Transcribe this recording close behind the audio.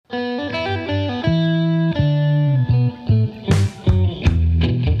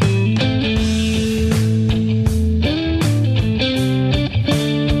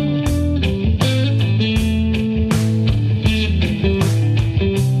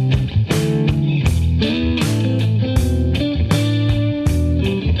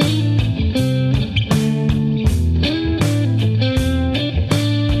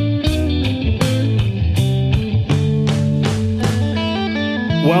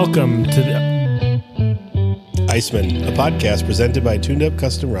welcome to the ICEMEN, a podcast presented by Tuned Up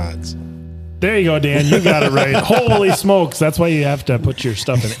Custom Rods. There you go, Dan. You got it right. Holy smokes. That's why you have to put your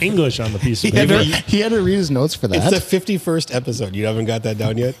stuff in English on the piece of paper. He had to read his notes for that. It's the 51st episode. You haven't got that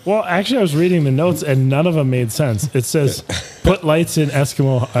down yet? Well, actually, I was reading the notes, and none of them made sense. It says, put lights in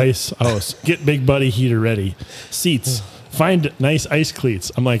Eskimo ice house. Get Big Buddy heater ready. Seats. Find nice ice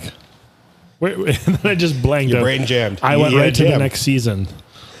cleats. I'm like, wait. And then I just blanked Your out. brain jammed. I went right to the next season.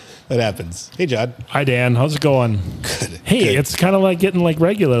 That happens. Hey, John. Hi, Dan. How's it going? Good. Hey, Good. it's kind of like getting like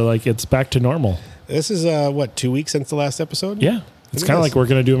regular, like it's back to normal. This is, 2 weeks since the last episode? Yeah. It's kind of like we're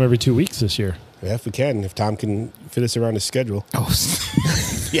going to do them every 2 weeks this year. Yeah, if we can. If Tom can fit us around his schedule. Oh,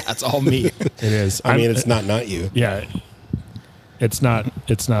 yeah, it's all me. It is. I mean, it's not you. Yeah. It's not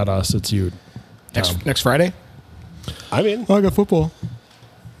us. It's you. Next Friday? I'm in. Oh, I got football.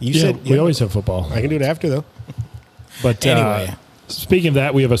 You Yeah, said we always have football. I can do it after, though. But Anyway. Speaking of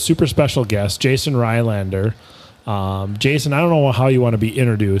that, we have a super special guest, Jason Rylander. Jason, I don't know how you want to be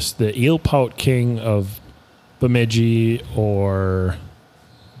introduced. The eel pout king of Bemidji, or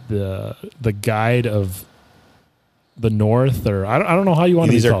the guide of the north, or I don't know how you want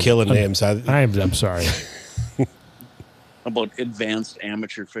to be These are called. killing names. I'm sorry. About advanced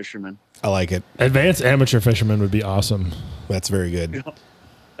amateur fishermen. I like it. Advanced amateur fisherman would be awesome. That's very good.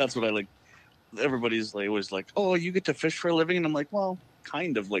 That's what I like. Everybody's like, always like, oh, you get to fish for a living? And I'm like, well,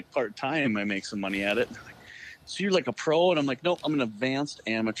 kind of, like part-time. I make some money at it. Like, so you're like a pro? And I'm like, no, I'm an advanced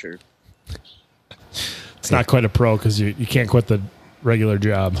amateur. It's not quite a pro because you can't quit the regular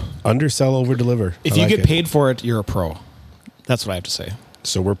job. Undersell, over deliver. If you get paid for it, you're a pro. That's what I have to say.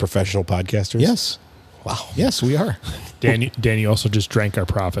 So we're professional podcasters? Yes. Wow. Yes, we are. Danny also just drank our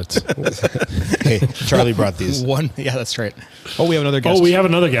profits. Hey, Charlie brought these. Yeah, that's right. Oh, we have another guest. Oh, we have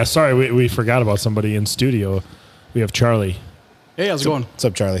another guest. Sorry, we forgot about somebody in studio. We have Charlie. Hey, how's it going? What's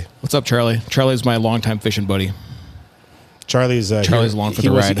up, Charlie? What's up, Charlie? Charlie's my longtime fishing buddy. Charlie's along for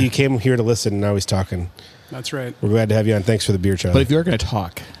the ride. He came here to listen, and now he's talking. That's right. We're glad to have you on. Thanks for the beer, Charlie. But if you're going to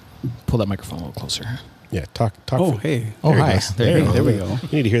talk, pull that microphone a little closer. Yeah, talk. Oh, hey. Oh, hi. There we go. You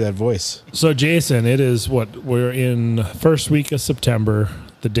need to hear that voice. So, Jason, it is we're in first week of September,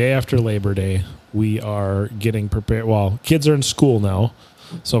 the day after Labor Day. We are getting prepared. Well, kids are in school now.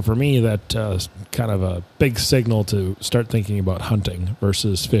 So for me, that is kind of a big signal to start thinking about hunting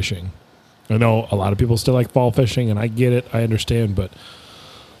versus fishing. I know a lot of people still like fall fishing, and I get it. I understand. But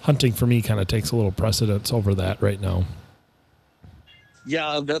hunting for me kind of takes a little precedence over that right now.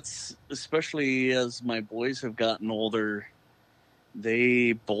 Yeah, that's especially as my boys have gotten older.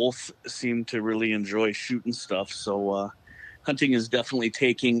 They both seem to really enjoy shooting stuff. So hunting is definitely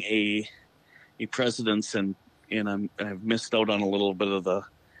taking a precedence, and I've missed out on a little bit of the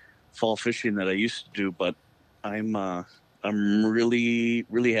fall fishing that I used to do. But I'm really,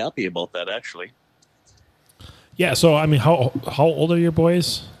 really happy about that, actually. Yeah. So I mean, how old are your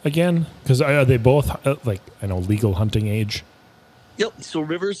boys again? Because are they both legal hunting age? Yep. So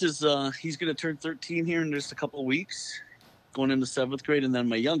Rivers is he's going to turn 13 here in just a couple of weeks, going into 7th grade, and then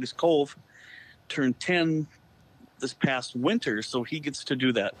my youngest Cove turned 10 this past winter, so he gets to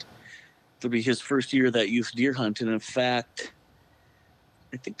do that. It'll be his first year of that youth deer hunt, and in fact,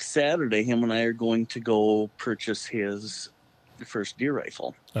 I think Saturday him and I are going to go purchase his first deer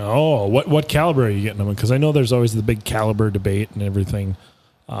rifle. Oh, what caliber are you getting them in? Because I know there's always the big caliber debate and everything.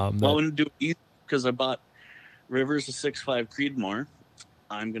 Well, I'm going to do it because I bought Rivers a 6.5 Creedmoor.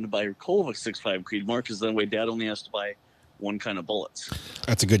 I'm going to buy Cove a 6.5 Creedmoor because that way Dad only has to buy one kind of bullets.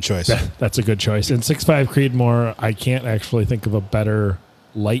 That's a good choice. That's a good choice. And 6.5 Creedmoor, I can't actually think of a better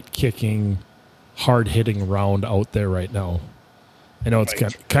light-kicking, hard-hitting round out there right now. I know it's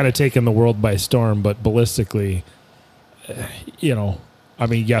kind of taken the world by storm, but ballistically, I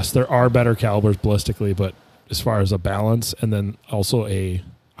mean, yes, there are better calibers ballistically, but as far as a balance, and then also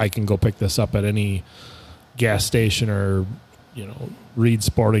I can go pick this up at any gas station or Reed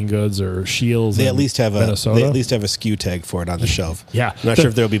Sporting Goods or Shields. They at least have Minnesota. They at least have a SKU tag for it on the shelf. Yeah, I'm not sure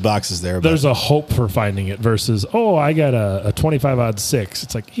if there'll be boxes there. But there's a hope for finding it versus I got a 25-06.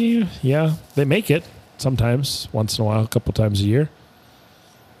 It's like yeah, they make it sometimes, once in a while, a couple times a year.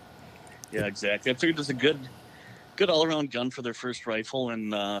 Yeah, exactly. I figured it's a good all-around gun for their first rifle,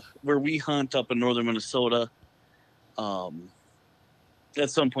 and where we hunt up in northern Minnesota, at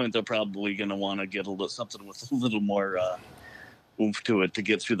some point they're probably going to want to get something with a little more oomph to it to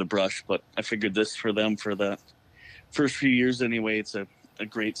get through the brush. But I figured this for them for the first few years anyway. It's a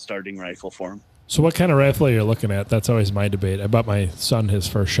great starting rifle for them. So what kind of rifle are you looking at? That's always my debate. I bought my son his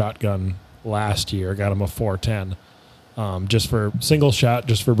first shotgun last year. Got him a 410. Just for single shot,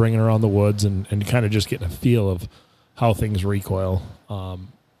 just for bringing around the woods and kind of just getting a feel of how things recoil.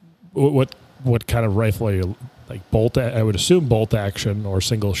 what kind of rifle are you like? Bolt? I would assume bolt action or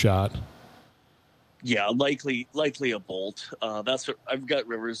single shot. Yeah, likely a bolt. That's what I've got.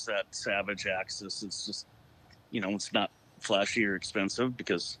 Rivers that Savage Axis. It's just, it's not flashy or expensive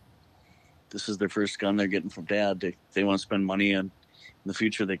because this is their first gun they're getting from Dad. They want to spend money, and in the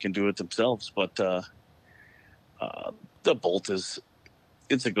future they can do it themselves. But the bolt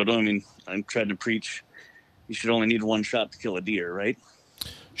it's a good one. I mean, I'm trying to preach. You should only need one shot to kill a deer, right?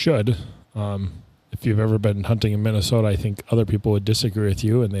 Should. If you've ever been hunting in Minnesota, I think other people would disagree with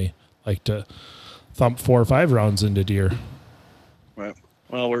you, and they like to thump 4 or 5 rounds into deer. Right.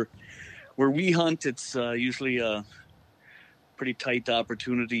 Well, where we hunt, it's usually a pretty tight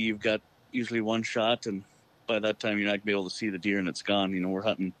opportunity. You've got usually one shot, and by that time you're not gonna be able to see the deer, and it's gone. We're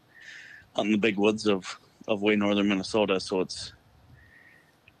hunting the big woods of way northern Minnesota, so it's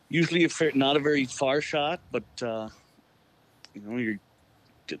usually not a very far shot, but you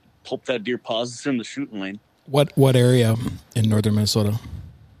hope that deer pauses in the shooting lane. What area in northern Minnesota?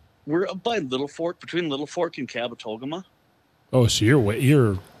 We're up by Little Fork, between Little Fork and Cabotogama. Oh, so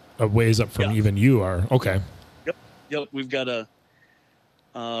you're a ways up from even you are. Okay. Yep. We've got a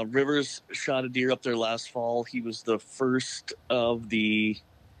Rivers shot a deer up there last fall. He was the first of the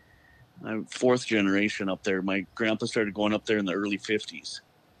 4th generation up there. My grandpa started going up there in the early 50s.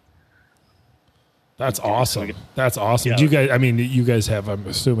 That's awesome. That's awesome. Yeah. Do you guys have, I'm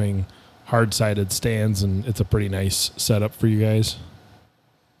assuming, hard-sided stands, and it's a pretty nice setup for you guys?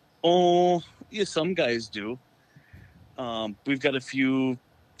 Oh, yeah, some guys do. We've got a few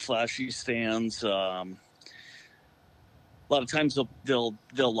flashy stands. A lot of times they'll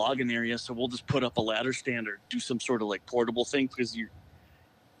log an area, so we'll just put up a ladder stand or do some sort of like portable thing because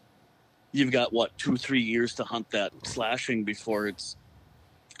you've got 2-3 years to hunt that slashing before it's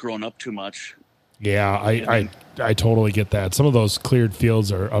grown up too much. Yeah, I totally get that. Some of those cleared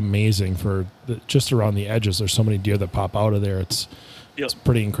fields are amazing for just around the edges. There's so many deer that pop out of there. It's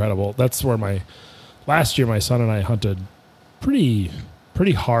pretty incredible. That's where last year my son and I hunted pretty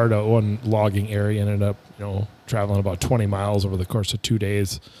hard at one logging area. Ended up traveling about 20 miles over the course of 2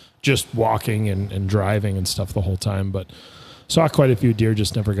 days, just walking and driving and stuff the whole time. But saw quite a few deer,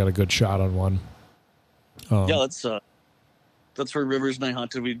 just never got a good shot on one. That's where Rivers and I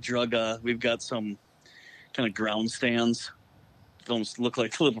hunted. We've got some kind of ground stands. They almost look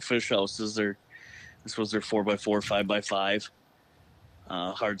like little fish houses. This was their 4x4, 5x5.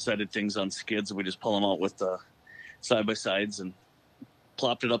 Hard-sided things on skids. We just pull them out with the side-by-sides and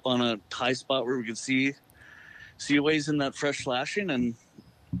plopped it up on a high spot where we could see a ways in that fresh slashing. And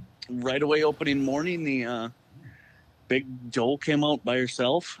right away, opening morning, the big doe came out by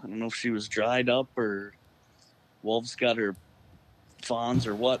herself. I don't know if she was dried up or wolves got her fawns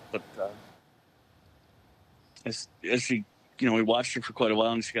or what, but as she, we watched her for quite a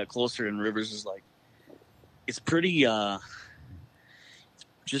while, and she got closer, and Rivers is like, it's pretty,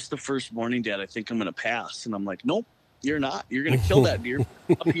 just the first morning, Dad, I think I'm going to pass. And I'm like, nope, you're not. You're going to kill that deer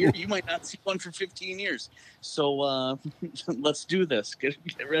up here. You might not see one for 15 years. So let's do this. Get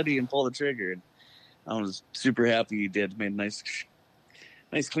ready and pull the trigger. And I was super happy he did. Made a nice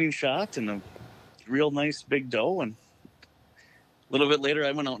clean shot and a real nice big doe. And a little bit later,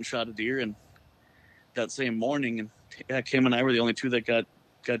 I went out and shot a deer, and that same morning, and Kim and I were the only two that got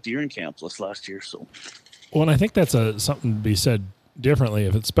deer in camp last year. So, well, and I think that's something to be said differently,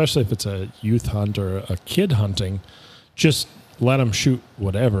 especially if it's a youth hunt or a kid hunting. Just let them shoot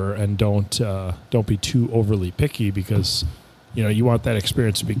whatever, and don't be too overly picky, because you want that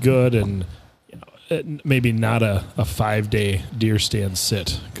experience to be good, and maybe not a 5-day deer stand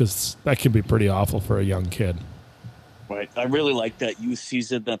sit, because that can be pretty awful for a young kid. Right. I really like that youth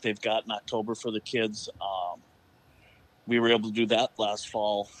season that they've got in October for the kids. We were able to do that last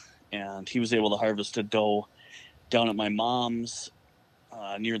fall, and he was able to harvest a doe down at my mom's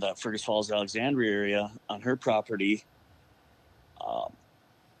near that Fergus Falls, Alexandria area on her property.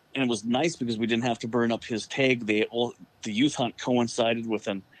 And it was nice because we didn't have to burn up his tag. The youth hunt coincided with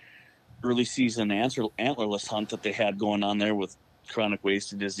an early season antlerless hunt that they had going on there with chronic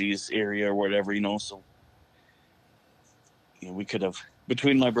wasting disease area or whatever, so we could have,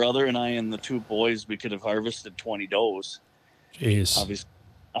 between my brother and I and the two boys, we could have harvested 20 does. Jeez.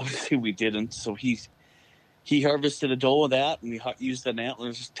 Obviously we didn't. So he harvested a doe of that, and we used an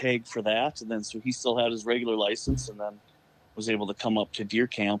antlerless tag for that. And then, so he still had his regular license, and then was able to come up to deer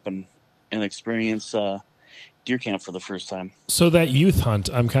camp and experience deer camp for the first time. So that youth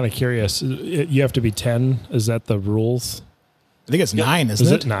hunt, I'm kind of curious. You have to be 10. Is that the rules? I think it's 9, isn't it?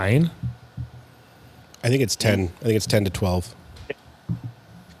 Is it 9? I think it's 10. I think it's 10 to 12.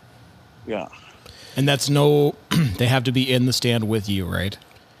 Yeah. And that's they have to be in the stand with you, right?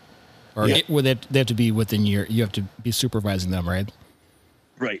 Or Yeah. they have to be within you have to be supervising them, right?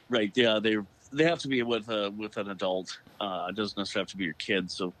 Right. Yeah, they have to be with an adult. It doesn't necessarily have to be your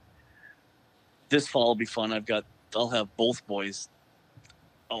kid. So this fall will be fun. I'll have both boys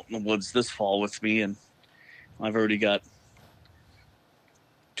out in the woods this fall with me, and I've already got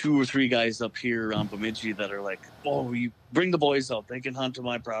 2 or 3 guys up here around Bemidji that are like, "Oh, you bring the boys out; they can hunt on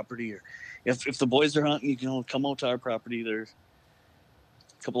my property." Or if the boys are hunting, you can come out to our property. There's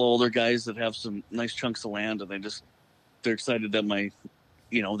a couple of older guys that have some nice chunks of land, and they're excited that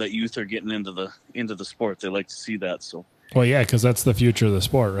that youth are getting into the sport. They like to see that. So Well, yeah, because that's the future of the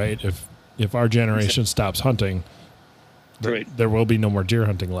sport, right? If our generation stops hunting, right. there will be no more deer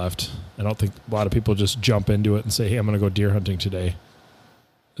hunting left. I don't think a lot of people just jump into it and say, "Hey, I'm going to go deer hunting today."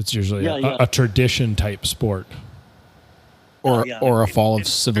 It's usually a tradition type sport. Or Yeah, or a fall of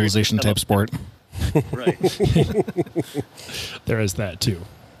it's civilization very type sport. Right. There is that too.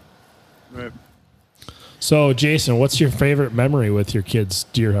 Right. So, Jason, what's your favorite memory with your kids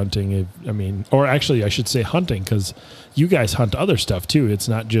deer hunting? Or actually, I should say hunting, because you guys hunt other stuff too. It's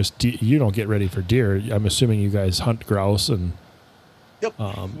not just you don't get ready for deer. I'm assuming you guys hunt grouse and. Yep.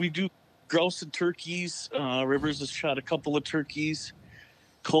 We do grouse and turkeys. Rivers has shot a couple of turkeys.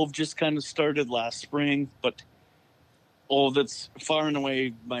 Cove just kind of started last spring, but that's far and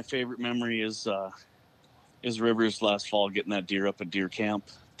away my favorite memory is Rivers last fall getting that deer up at deer camp.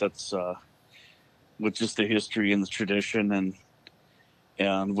 That's with just the history and the tradition,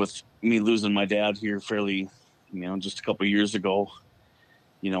 and with me losing my dad here fairly, just a couple of years ago,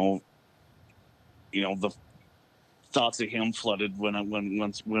 the thoughts of him flooded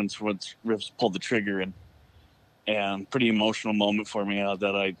once Rivers pulled the trigger, and pretty emotional moment for me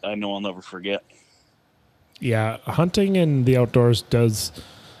that I know I'll never forget. Yeah, hunting in the outdoors does.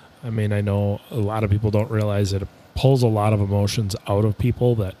 I know a lot of people don't realize it pulls a lot of emotions out of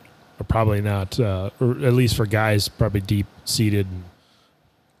people that are probably not, or at least for guys, probably deep seated and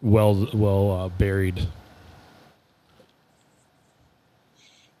well buried.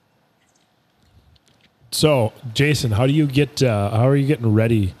 So, Jason, how are you getting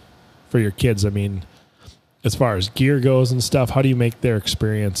ready for your kids? As far as gear goes and stuff, how do you make their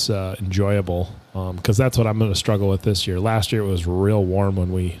experience enjoyable? Because that's what I'm going to struggle with this year. Last year it was real warm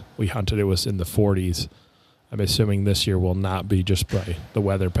when we hunted. It was in the 40s. I'm assuming this year will not be, just by the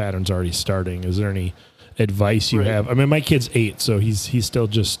weather patterns already starting. Is there any advice you have? My kid's 8, so he's still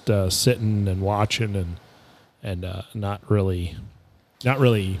just sitting and watching and not really.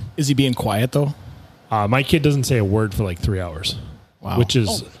 Is he being quiet though? My kid doesn't say a word for like 3 hours. Wow. Which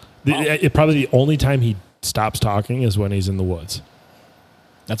is probably the only time he stops talking is when he's in the woods.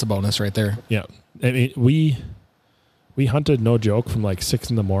 That's a bonus right there. Yeah. We hunted, no joke, from like 6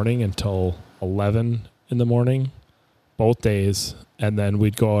 in the morning until 11 in the morning, both days. And then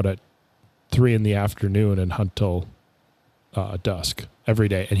we'd go out at 3 in the afternoon and hunt till dusk every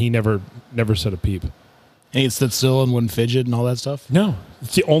day. And he never said a peep. And he stood still and wouldn't fidget and all that stuff? No.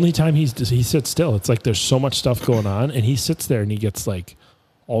 It's the only time he sits still. It's like there's so much stuff going on, and he sits there and he gets like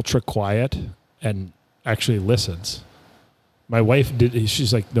ultra quiet and actually listens. My wife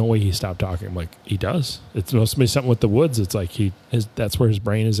she's like, no way he stopped talking. I'm like, he does. It must be something with the woods. It's like that's where his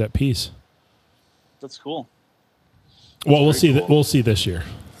brain is at peace. That's cool. Well, we'll see. We'll see this year.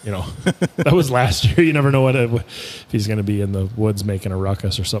 That was last year. You never know if he's going to be in the woods making a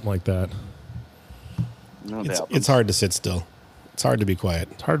ruckus or something like that. No, It's hard to sit still. It's hard to be quiet.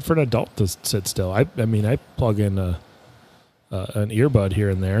 It's hard for an adult to sit still. I plug in an earbud here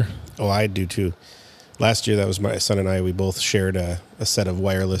and there. Oh, I do too. Last year, that was my son and I. We both shared a set of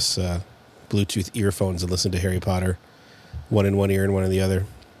wireless Bluetooth earphones and listened to Harry Potter, one in one ear and one in the other.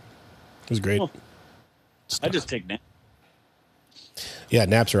 It was great. Oh. I just take naps. Yeah,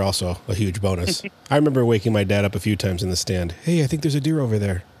 naps are also a huge bonus. I remember waking my dad up a few times in the stand. Hey, I think there's a deer over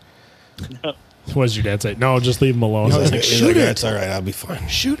there. What does your dad say? No, just leave him alone. He's I was like, like, shoot it. It's all right. I'll be fine.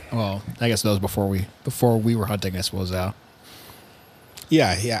 Shoot. Well, I guess that was before we were hunting, I suppose. Yeah.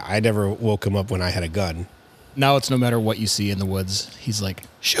 I never woke him up when I had a gun. Now it's no matter what you see in the woods. He's like,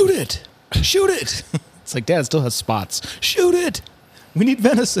 shoot it. Shoot it. It's like, Dad still has spots. Shoot it. We need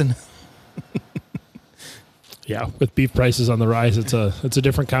venison. yeah, with beef prices on the rise, it's a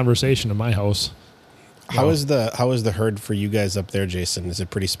different conversation in my house. How is the herd for you guys up there, Jason? Is it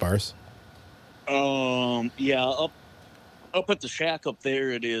pretty sparse? Yeah, up at the shack up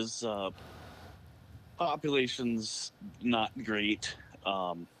there, it is. Population's not great.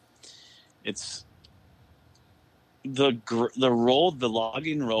 It's the road, the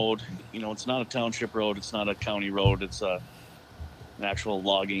logging road. It's not a township road. It's not a county road. It's an actual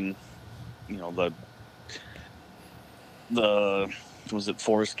logging. The was it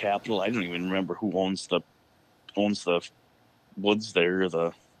Forest Capital? I don't even remember who owns the woods there,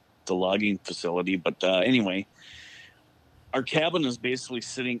 the logging facility. But anyway, our cabin is basically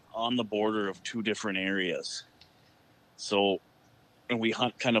sitting on the border of two different areas. So, and we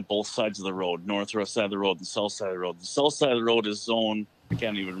hunt kind of both sides of the road, north side of the road and south side of the road. The south side of the road is zone, I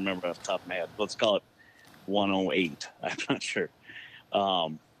can't even remember off the top of my head. Let's call it 108. I'm not sure.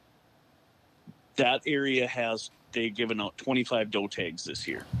 That area they've given out 25 doe tags this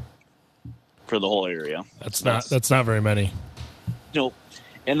year for the whole area. That's not very many. No.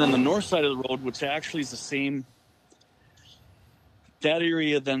 And then the north side of the road, which actually is the same, that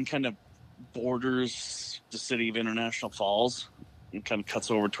area then kind of borders the city of International Falls and kind of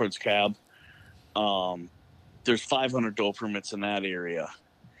cuts over towards Cab. There's 500 doe permits in that area.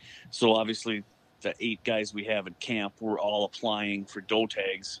 So obviously the 8 guys we have at camp, we're all applying for doe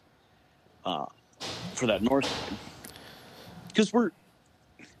tags for that north side. Because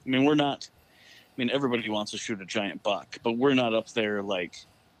everybody wants to shoot a giant buck, but we're not up there like,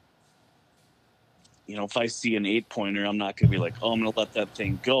 if I see an 8-pointer, I'm not going to be like, oh, I'm going to let that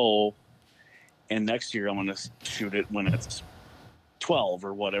thing go. And next year I'm going to shoot it when it's 12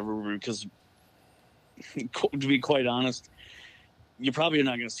 or whatever, because to be quite honest, you probably are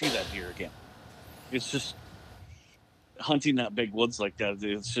not going to see that deer again. It's just hunting that big woods like that.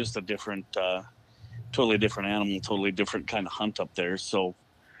 It's just a different, totally different animal, totally different kind of hunt up there. So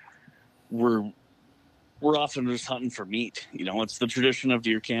we're often just hunting for meat. It's the tradition of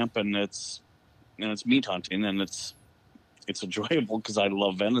deer camp, and it's meat hunting, and it's enjoyable because I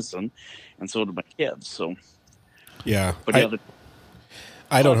love venison, and so do my kids. So yeah, but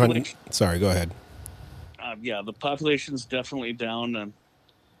I don't hunt. Sorry, go ahead. The population's definitely down, and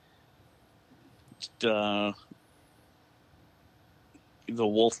the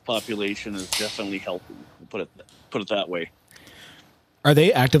wolf population is definitely healthy. Put it that way. Are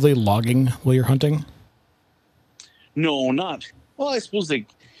they actively logging while you're hunting? No, not. Well, I suppose they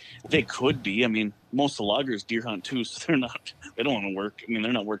could be. I mean, most of the loggers deer hunt too, so they don't want to work. I mean,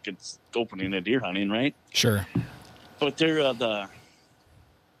 they're not working opening a deer hunting, right? Sure. But they're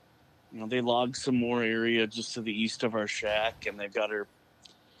they log some more area just to the east of our shack, and they've got her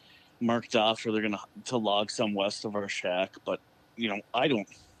marked off, or they're going to log some west of our shack. But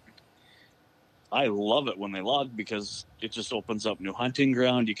I love it when they log, because it just opens up new hunting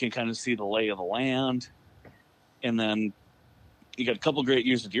ground. You can kind of see the lay of the land, and then you got a couple great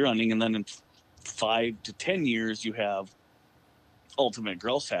years of deer hunting, and then in 5 to 10 years you have ultimate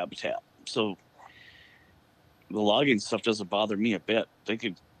grouse habitat. So the logging stuff doesn't bother me a bit. They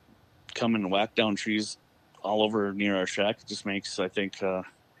could come and whack down trees all over near our shack. It just makes, I think, for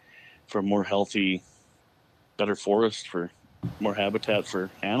a more healthy, better forest, for more habitat for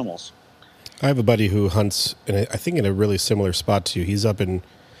animals. I have a buddy who hunts, and I think in a really similar spot to you. He's up in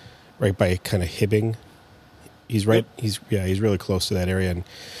right by kind of Hibbing. He's right. Yep. He's really close to that area, and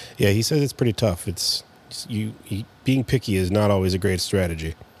he says it's pretty tough. Being picky is not always a great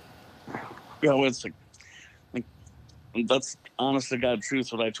strategy. Yeah, well, it's like that's honest to God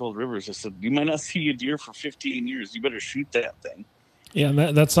truth. What I told Rivers, I said, you might not see a deer for 15 years. You better shoot that thing. Yeah,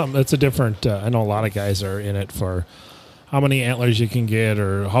 and that's something. That's a different. I know a lot of guys are in it for how many antlers you can get,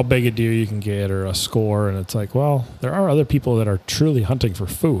 or how big a deer you can get, or a score. And it's like, well, there are other people that are truly hunting for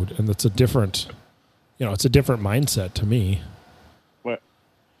food, and it's a different. It's a different mindset to me. What?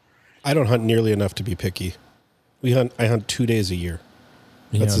 I don't hunt nearly enough to be picky. I hunt 2 days a year.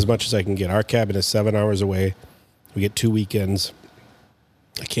 That's as much as I can get. Our cabin is 7 hours away. We get 2 weekends.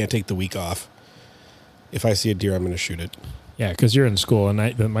 I can't take the week off. If I see a deer, I'm going to shoot it. Yeah, because you're in school,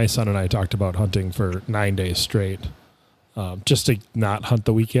 and my son and I talked about hunting for 9 days straight, just to not hunt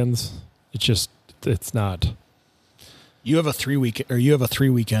the weekends. It's not. You have a 3 week, or you have a 3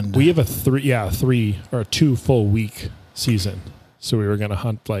 weekend. We have a 3 or 2 full week season. So we were going to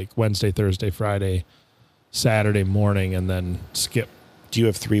hunt like Wednesday, Thursday, Friday, Saturday morning, and then skip. Do you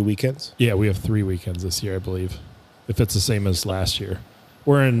have 3 weekends? Yeah, we have 3 weekends this year, I believe. If it's the same as last year.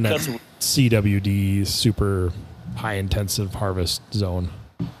 We're in that CWD, super high intensive harvest zone.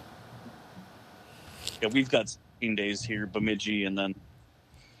 Yeah, we've got 16 days here, Bemidji, and then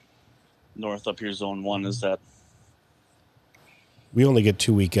north up here, zone 1 is that. We only get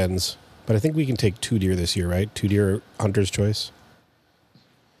 2 weekends, but I think we can take 2 deer this year, right? 2 deer, hunter's choice.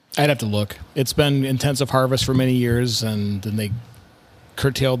 I'd have to look. It's been intensive harvest for many years, and then they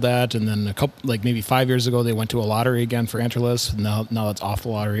curtailed that, and then maybe 5 years ago, they went to a lottery again for antlerless. Now it's off the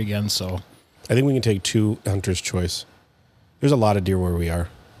lottery again, so. I think we can take 2 hunter's choice. There's a lot of deer where we are.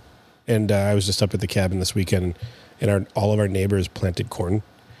 And I was just up at the cabin this weekend, and all of our neighbors planted corn.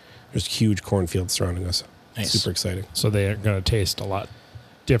 There's huge cornfields surrounding us. Nice. Super exciting. So they are going to taste a lot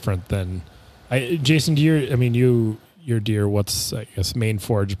different than Jason, your deer, what's, I guess, main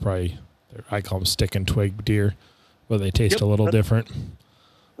forage, probably, I call them stick and twig deer, where they taste a little different.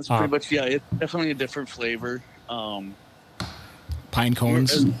 That's pretty much, it's definitely a different flavor. Pine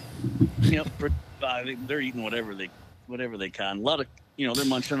cones. Yep. They're eating whatever they can. A lot of, they're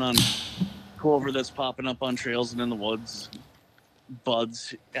munching on clover that's popping up on trails and in the woods,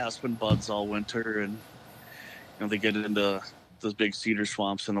 aspen buds all winter, and they get into those big cedar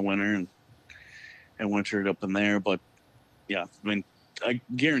swamps in the winter and wintered up in there. But yeah, I mean, I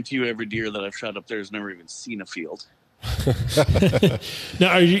guarantee you every deer that I've shot up there has never even seen a field.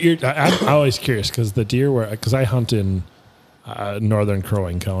 Now, I'm always curious because the deer because I hunt in northern Crow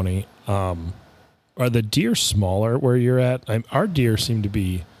Wing County. Are the deer smaller where you're at? Our deer seem to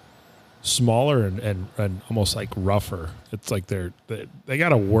be smaller and almost like rougher. It's like they got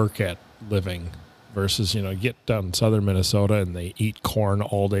to work at living versus, get down in southern Minnesota and they eat corn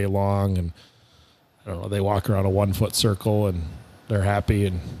all day long, and I don't know, they walk around a 1 foot circle and they're happy,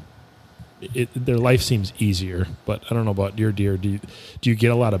 and their life seems easier. But I don't know about your deer. Do you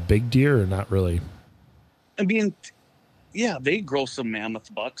get a lot of big deer or not really? I mean, yeah, they grow some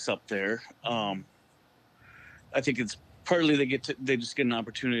mammoth bucks up there. I think it's partly they just get an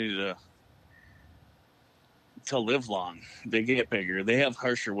opportunity to live long. They get bigger. They have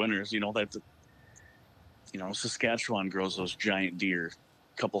harsher winters. Saskatchewan grows those giant deer,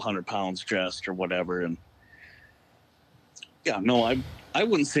 a couple 100 pounds dressed or whatever. And yeah, no, I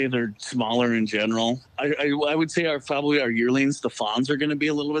wouldn't say they're smaller in general. I would say probably our yearlings, the fawns, are going to be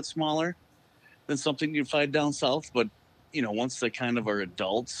a little bit smaller than something you'd find down south. But, once they kind of are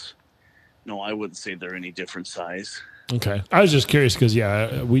adults, no, I wouldn't say they're any different size. Okay. I was just curious because,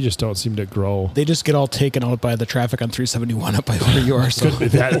 we just don't seem to grow. They just get all taken out by the traffic on 371 up by where you are. So.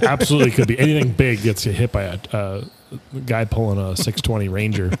 That absolutely could be. Anything big gets hit by a guy pulling a 620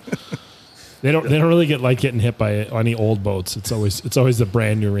 Ranger. They don't really getting hit by any old boats. It's always the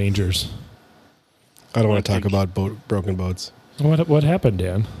brand new Rangers. I don't want to talk about broken boats. What happened,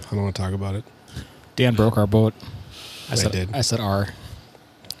 Dan? I don't want to talk about it. Dan broke our boat. I said R.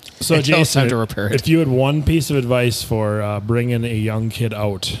 So Jason, to repair it. If you had one piece of advice for bringing a young kid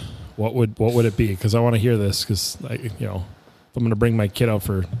out, what would it be? Because I want to hear this. Because if I'm going to bring my kid out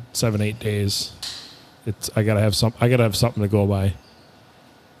for 7-8 days, I gotta have something to go by.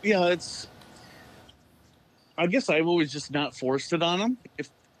 Yeah, I guess I've always just not forced it on them.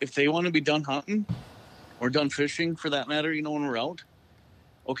 If they want to be done hunting or done fishing, for that matter, when we're out,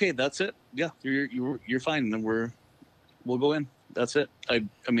 okay, that's it. Yeah, you're fine. Then we'll go in. That's it. I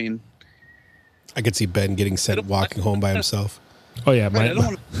mean, I could see Ben getting sent walking home by himself. Oh yeah, I don't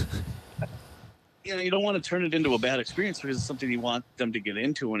want you don't want to turn it into a bad experience because it's something you want them to get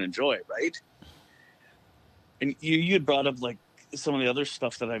into and enjoy, right? And you had brought up like some of the other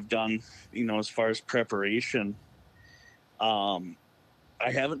stuff that I've done, as far as preparation. I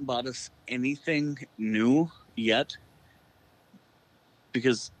haven't bought us anything new yet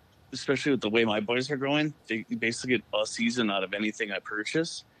because, especially with the way my boys are growing, they basically get a season out of anything I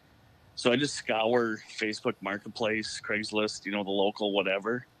purchase. So I just scour Facebook Marketplace, Craigslist, the local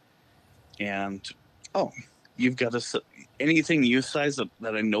whatever. And, you've got anything youth size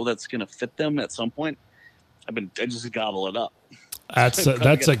that I know that's going to fit them at some point. I just gobble it up. That's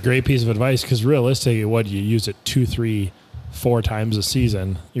a great piece of advice because realistically, you use it 2, 3, 4 times a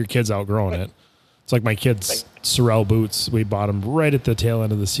season, your kid's outgrowing it. It's like my kid's Sorel boots. We bought them right at the tail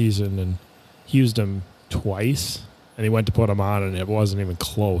end of the season, and he used them twice, and he went to put them on, and it wasn't even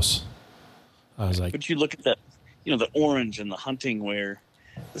close. I was like, but you look at that, the orange and the hunting wear,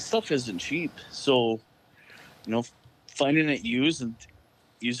 the stuff isn't cheap. So, finding it used and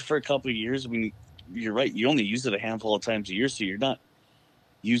use it for a couple of years. I mean, you're right. You only use it a handful of times a year, so you're not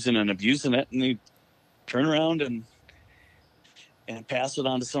using and abusing it, and you turn around and pass it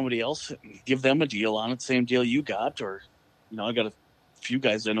on to somebody else, give them a deal on it, same deal you got. Or, I got a few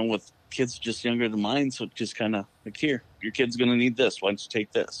guys I know with kids just younger than mine, so just kind of like, here, your kid's going to need this. Why don't you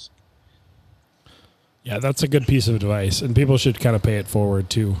take this? Yeah, that's a good piece of advice, and people should kind of pay it forward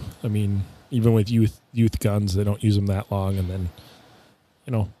too. I mean, even with youth guns, they don't use them that long, and then,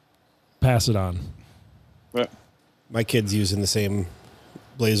 pass it on. Right. My kid's using the same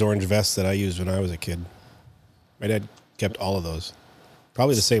blaze orange vest that I used when I was a kid. My dad kept all of those.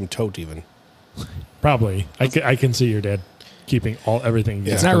 Probably the same tote even. Probably. I can see your dad keeping everything.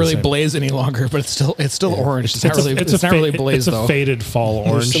 It's not really blaze any longer, but it's still orange. It's not really blaze though. It's a faded fall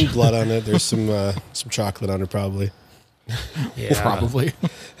orange. There's some blood on it. There's some chocolate on it probably. Yeah. Probably.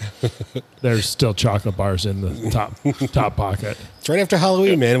 There's still chocolate bars in the top pocket. It's right after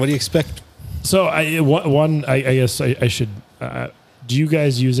Halloween, man. What do you expect? So I guess I should. Do you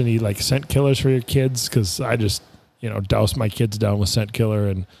guys use any like scent killers for your kids? Because I just douse my kids down with scent killer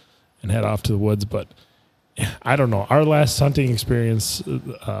and head off to the woods. But I don't know. Our last hunting experience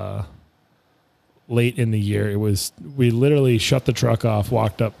late in the year, we literally shut the truck off,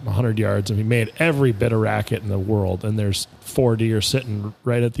 walked up 100 yards, and we made every bit of racket in the world. And there's 4 deer sitting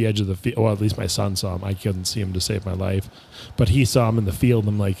right at the edge of the field. Well, at least my son saw them. I couldn't see them to save my life, but he saw them in the field.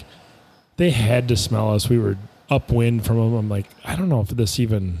 I'm like, they had to smell us. We were upwind from them. I'm like, I don't know if this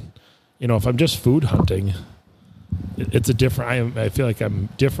even, if I'm just food hunting, it's a different. I feel like I'm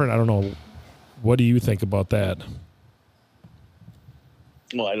different. I don't know. What do you think about that?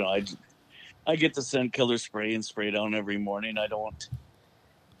 Well, I don't know. I get the scent killer spray and spray down every morning. I don't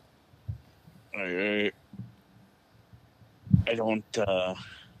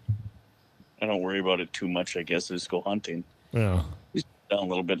worry about it too much. I guess I just go hunting. Yeah, Just down a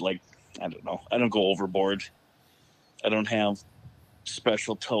little bit. Like, I don't know. I don't go overboard. I don't have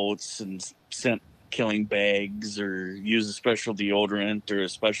special totes and scent killing bags or use a special deodorant or a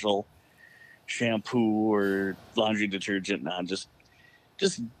special shampoo or laundry detergent. Nah, just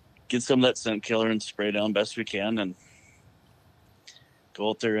get some of that scent killer and spray down best we can and go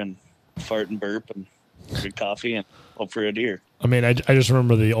out there and fart and burp and drink coffee and hope for a deer. I mean, I just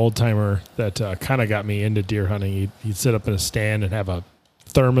remember the old timer that kind of got me into deer hunting. He'd sit up in a stand and have a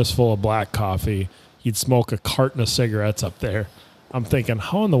thermos full of black coffee. He'd smoke a carton of cigarettes up there. I'm thinking,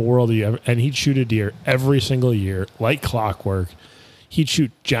 how in the world do you ever? And he'd shoot a deer every single year, like clockwork. He'd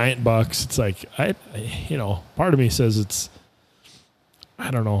shoot giant bucks. It's like, part of me says it's, I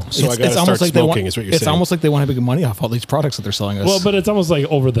don't know. So I got to start smoking is what you're saying. It's almost like they want to make money off all these products that they're selling us. Well, but it's almost like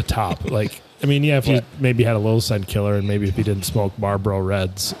over the top. Like, I mean, yeah, if you maybe had a little scent killer and maybe if you didn't smoke Marlboro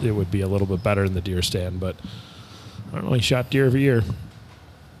Reds, it would be a little bit better in the deer stand. But I don't know. He shot deer every year.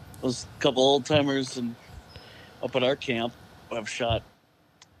 Those couple old timers and up at our camp have shot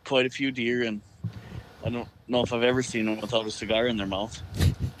quite a few deer, and I don't know if I've ever seen them without a cigar in their mouth.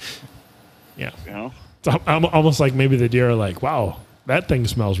 Yeah. I'm almost like maybe the deer are like, wow, that thing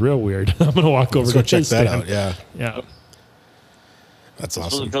smells real weird. I'm going to walk over to check that out. Yeah. That's So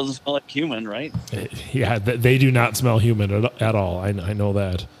awesome. it doesn't smell like human, right? Yeah, they do not smell human at all. I know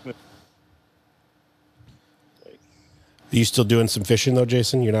that. Are you still doing some fishing though,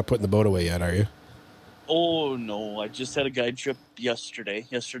 Jason? You're not putting the boat away yet, are you? Oh, no. I just had a guide trip yesterday.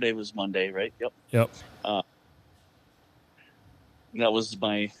 Yesterday was Monday, right? Yep. That was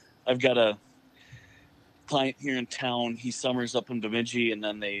I've got a client here in town. He summers up in Bemidji, and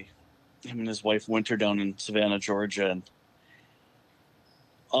then him and his wife winter down in Savannah, Georgia. And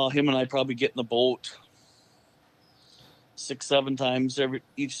him and I probably get in the boat 6-7 times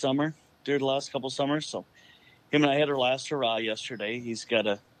each summer during the last couple summers. So him and I had our last hurrah yesterday. He's got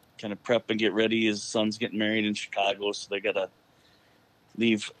to kind of prep and get ready. His son's getting married in Chicago, so they got to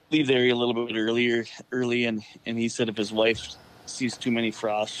leave the area a little bit early. And he said if his wife sees too many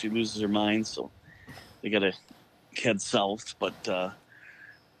frosts, she loses her mind. So they got to head south. But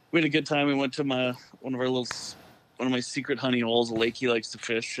we had a good time. We went to one of my secret honey holes, a lake he likes to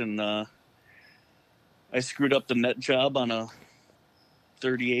fish, and I screwed up the net job on a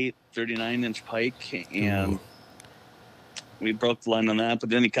 39-inch pike, and we broke the line on that.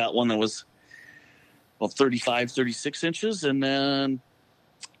 But then he caught one that was 35-36 inches, and then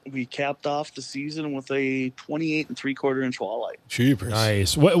we capped off the season with a 28 3/4-inch walleye. Jeepers.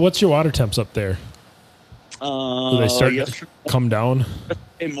 Nice. What's your water temps up there? Do they start to come down?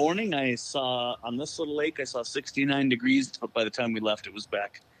 In morning, I saw on this little lake, I saw 69 degrees, but by the time we left, it was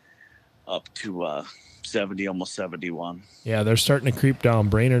back up to 70, almost 71. Yeah, they're starting to creep down.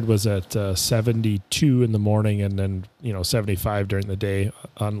 Brainerd was at 72 in the morning, and then 75 during the day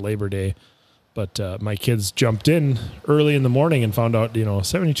on Labor Day. But my kids jumped in early in the morning and found out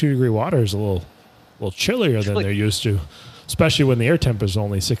 72-degree water is a little chillier than they're used to, especially when the air temp is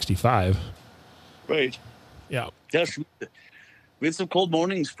only 65. Right. Yeah. Gosh, we had some cold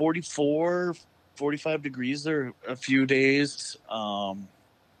mornings, 44, 45 degrees there a few days. But,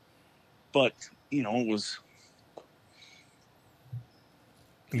 it was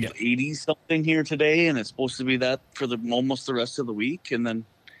 80-something here today, and it's supposed to be that for almost the rest of the week. And then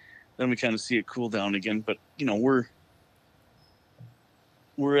we kind of see it cool down again. But,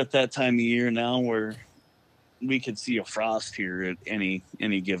 we're at that time of year now where we could see a frost here at any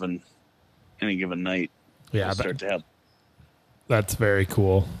given night. Yeah, start to have. That's very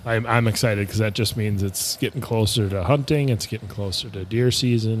cool. I'm excited because that just means it's getting closer to hunting. It's getting closer to deer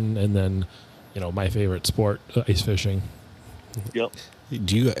season, and then, my favorite sport, ice fishing. Yep.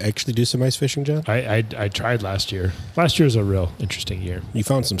 Do you actually do some ice fishing, John? I tried last year. Last year was a real interesting year. You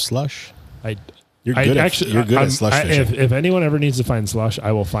found some slush? You're good at slush fishing. If anyone ever needs to find slush,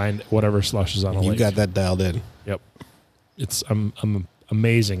 I will find whatever slush is on a lake. You got that dialed in. Yep. I'm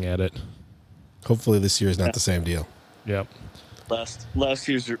amazing at it. Hopefully this year is not the same deal. Yep. Last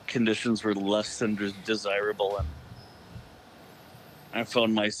year's conditions were less than desirable, and I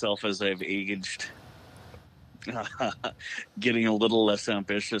found myself as I've aged getting a little less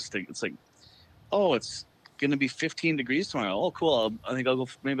ambitious. It's like, oh, it's going to be 15 degrees tomorrow. Oh, cool. I think I'll go.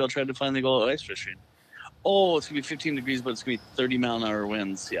 Maybe I'll try to finally go ice fishing. Oh, it's going to be 15 degrees, but it's going to be 30-mile-an-hour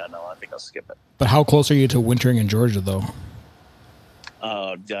winds. Yeah, no, I think I'll skip it. But how close are you to wintering in Georgia, though?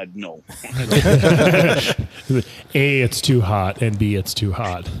 No. A, it's too hot, and B, it's too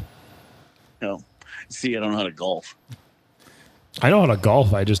hot. No. See, I don't know how to golf. I know how to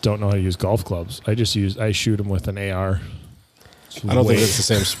golf. I just don't know how to use golf clubs. I shoot them with an AR. I don't think it's the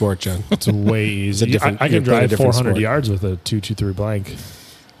same sport, John. It's way easy. I can drive 400 yards with a 223 blank.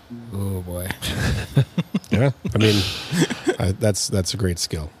 Oh boy. Yeah, I mean, that's a great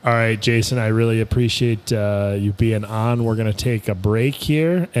skill. All right, Jason, I really appreciate you being on. We're going to take a break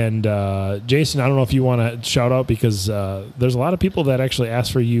here. And Jason, I don't know if you want to shout out because there's a lot of people that actually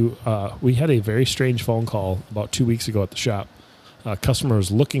asked for you. We had a very strange phone call about 2 weeks ago at the shop. A customer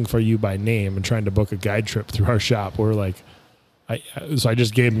was looking for you by name and trying to book a guide trip through our shop. We're like, so I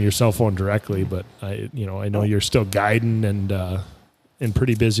just gave him your cell phone directly, but I know you're still guiding and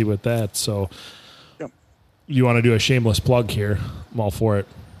pretty busy with that. So you want to do a shameless plug here? I'm all for it.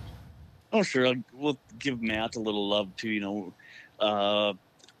 Oh, sure. We'll give Matt a little love too.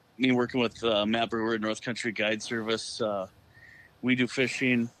 Me working with Matt Brewer, North Country Guide Service. We do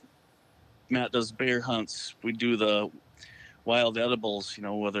fishing. Matt does bear hunts. We do the wild edibles,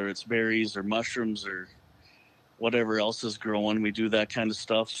 whether it's berries or mushrooms or whatever else is growing. We do that kind of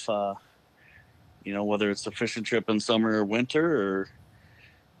stuff. Whether it's a fishing trip in summer or winter, or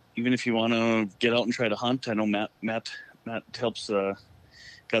even if you want to get out and try to hunt. I know Matt helps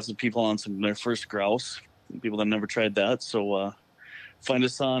got some people on their first grouse, people that never tried that. So find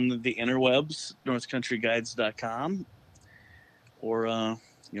us on the interwebs, northcountryguides.com, or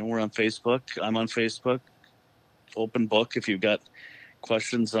we're on Facebook. I'm on Facebook. Open book if you've got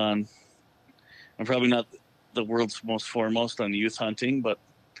questions on. I'm probably not the world's most foremost on youth hunting, but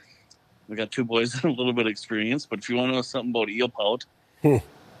we got two boys and a little bit of experience. But if you want to know something about eel pout,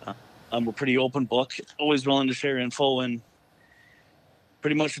 I'm a pretty open book, always willing to share info and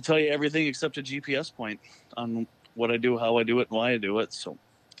pretty much to tell you everything except a GPS point on what I do, how I do it, and why I do it. So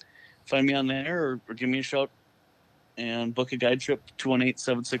find me on there or give me a shout and book a guide trip,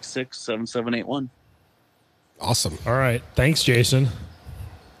 218-766-7781. Awesome. All right. Thanks, Jason.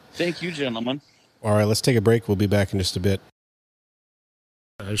 Thank you, gentlemen. All right, let's take a break. We'll be back in just a bit.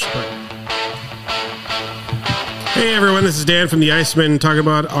 Hey, everyone. This is Dan from the ICEMEN talking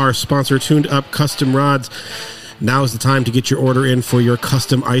about our sponsor, Tuned Up Custom Rods. Now is the time to get your order in for your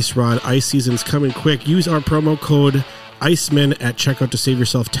custom ice rod. Ice season's coming quick. Use our promo code ICEMEN at checkout to save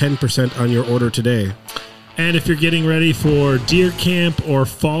yourself 10% on your order today. And if you're getting ready for deer camp or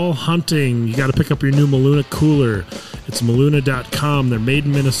fall hunting, you got to pick up your new Maluna cooler. It's maluna.com. They're made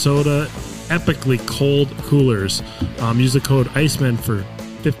in Minnesota. Epically cold coolers. Use the code ICEMEN for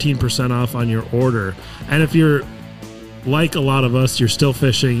 15% off on your order. And if you're like a lot of us, you're still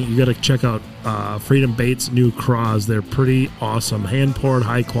fishing, you got to check out Freedom Baits' new craws. They're pretty awesome. Hand-poured,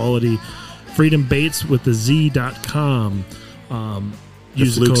 high-quality. Freedom Baits with the Z.com. The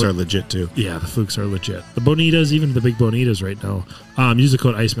flukes are legit, too. Yeah, the flukes are legit. The bonitas, even the big bonitas right now. Use the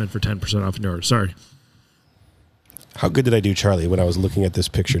code ICEMEN for 10% off your order. Sorry. How good did I do, Charlie, when I was looking at this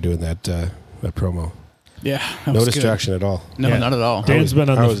picture doing that promo? Yeah. No distraction at all. No, not at all. Dan's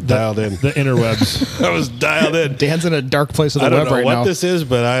been on I was dialed in. The interwebs. I was dialed in. Dan's in a dark place of the I don't web know right what now. this is,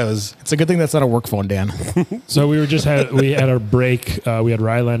 but I was. It's a good thing that's not a work phone, Dan. So we had our break. We had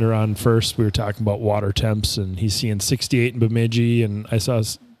Rylander on first. We were talking about water temps, and he's seeing 68 in Bemidji, and I saw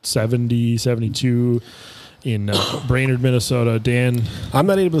 70, 72 in Brainerd, Minnesota. Dan, I'm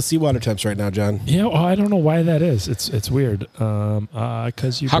not able to see water temps right now, John. yeah, I don't know why that is. It's weird.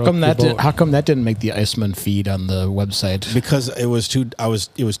 Because you How broke come the that? boat. How come that didn't make the ICEMEN feed on the website? Because it was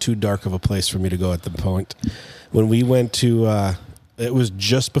too dark of a place for me to go at the point. When we went to, it was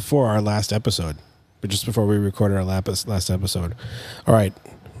just before our last episode, but just before we recorded our last episode. All right,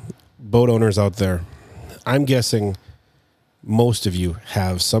 boat owners out there, I'm guessing most of you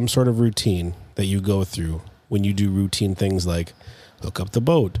have some sort of routine that you go through when you do routine things like hook up the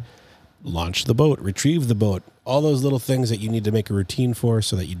boat, launch the boat, retrieve the boat, all those little things that you need to make a routine for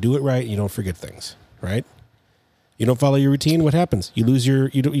so that you do it right and you don't forget things, right? You don't follow your routine, what happens? You lose you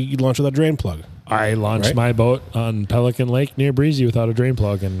launch without a drain plug. I launched my boat on Pelican Lake near Breezy without a drain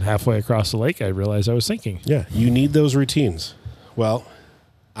plug, and halfway across the lake, I realized I was sinking. Yeah, you need those routines. Well,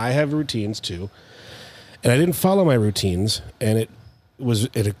 I have routines too, and I didn't follow my routines, and it was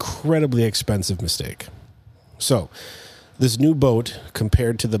an incredibly expensive mistake. So, this new boat,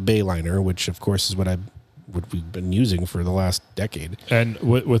 compared to the Bayliner, which of course is what we've been using for the last decade. And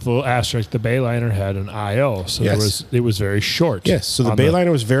with a little asterisk, the Bayliner had an IO, so it was very short. Yes, so the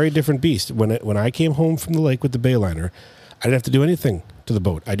Bayliner was a very different beast. When I came home from the lake with the Bayliner, I didn't have to do anything to the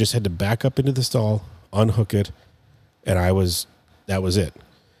boat. I just had to back up into the stall, unhook it, and that was it.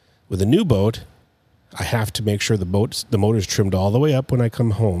 With a new boat, I have to make sure the motor's trimmed all the way up when I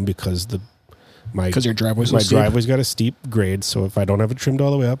come home because your driveway's got a steep grade. So if I don't have it trimmed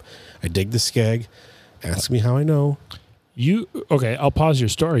all the way up, I dig the skeg. Ask me how I know. I'll pause your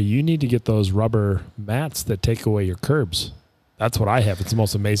story. You need to get those rubber mats that take away your curbs. That's what I have. It's the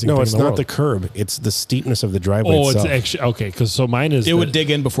most amazing thing in the world. No, it's not the curb. It's the steepness of the driveway itself. It's actually, okay, because so mine is... It would dig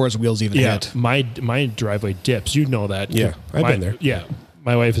in before his wheels even hit. My driveway dips. You know that. Yeah, I've been there. Yeah.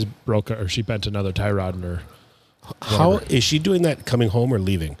 My wife she bent another tie rod in her... How is she doing that coming home or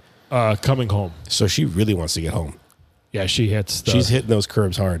leaving? Coming home. So she really wants to get home. Yeah, she's hitting those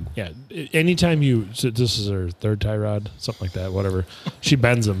curbs hard. Yeah. Anytime this is her third tie rod, something like that, whatever. She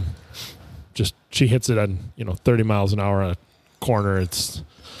bends them. She hits it on 30 miles an hour on a corner. I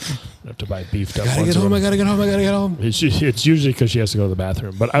have to buy beefed up. I gotta get home. It's usually because she has to go to the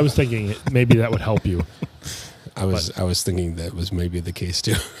bathroom. But I was thinking maybe that would help you. I was thinking that was maybe the case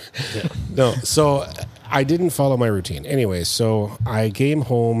too. Yeah. No, so I didn't follow my routine. Anyway, so I came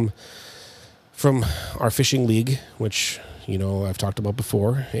home from our fishing league, which, I've talked about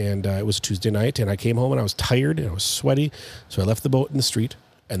before, and it was Tuesday night, and I came home and I was tired and I was sweaty, so I left the boat in the street,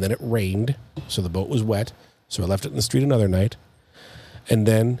 and then it rained, so the boat was wet, so I left it in the street another night, and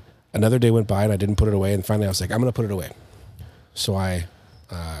then another day went by and I didn't put it away, and finally I was like, I'm going to put it away. So I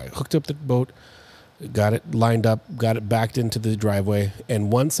hooked up the boat, got it lined up, got it backed into the driveway,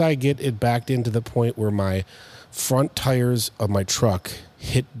 and once I get it backed into the point where my front tires of my truck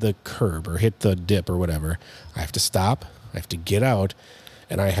hit the curb or hit the dip or whatever, I have to stop, I have to get out,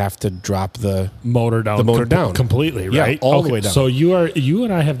 and I have to drop the motor down. Completely, right? Yeah, all the way down. So you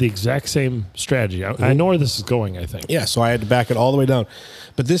and I have the exact same strategy. I know where this is going, I think. Yeah, so I had to back it all the way down.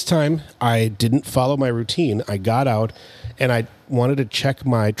 But this time, I didn't follow my routine. I got out, and I wanted to check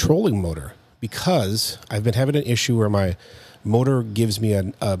my trolling motor because I've been having an issue where my motor gives me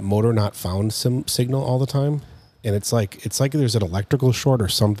a motor not found signal all the time. And it's like there's an electrical short or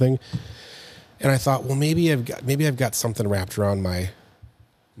something. And I thought, well, maybe I've got something wrapped around my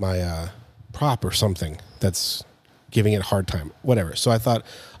prop or something that's giving it a hard time. Whatever. So I thought,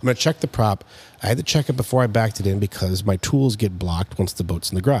 I'm going to check the prop. I had to check it before I backed it in because my tools get blocked once the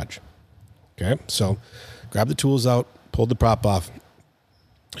boat's in the garage. Okay? So grabbed the tools out, pulled the prop off.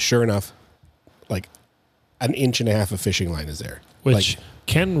 Sure enough, like an inch and a half of fishing line is there. Which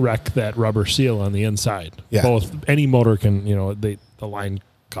can wreck that rubber seal on the inside. Yeah. Any motor can, the line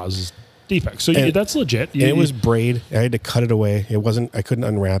causes defects. So that's legit. And it was braid. I had to cut it away. I couldn't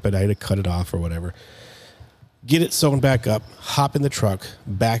unwrap it. I had to cut it off or whatever. Get it sewn back up, hop in the truck,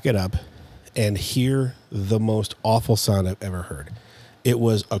 back it up, and hear the most awful sound I've ever heard. It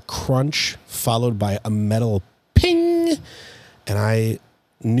was a crunch followed by a metal ping. And I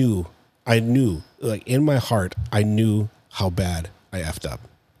knew, like in my heart, I knew how bad I effed up.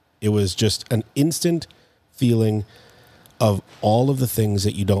 It was just an instant feeling of all of the things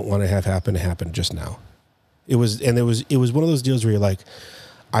that you don't want to have happen just now. It was one of those deals where you're like,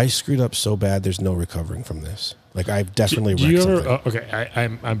 I screwed up so bad, there's no recovering from this. Like I've definitely wrecked something. Okay,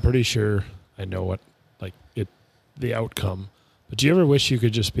 I'm pretty sure I know what the outcome. But do you ever wish you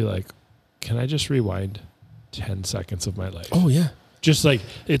could just be like, can I just rewind 10 seconds of my life? Oh yeah. Just like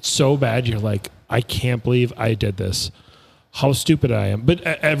it's so bad, you're like, I can't believe I did this. How stupid I am. But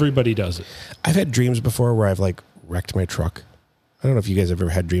everybody does it. I've had dreams before where I've like wrecked my truck. I don't know if you guys ever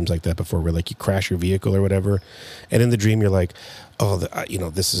had dreams like that before where like you crash your vehicle or whatever. And in the dream, you're like, oh,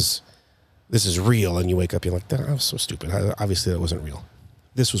 this is real. And you wake up, you're like, that was so stupid. Obviously that wasn't real.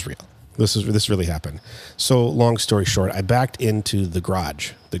 This was real. This really happened. So long story short, I backed into the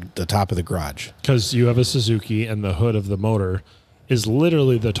garage, the top of the garage. Because you have a Suzuki and the hood of the motor is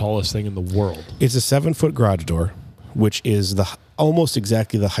literally the tallest thing in the world. It's a 7-foot garage door, which is almost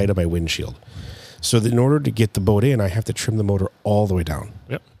exactly the height of my windshield. So that in order to get the boat in, I have to trim the motor all the way down.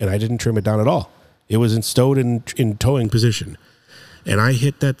 Yep. And I didn't trim it down at all. It was stowed in towing position. And I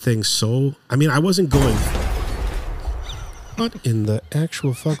hit that thing I wasn't going... What in the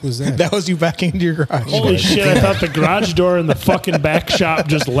actual fuck was that? That was you backing into your garage. Holy shit, I thought the garage door in the fucking back shop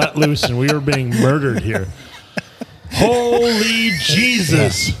just let loose and we were being murdered here. Holy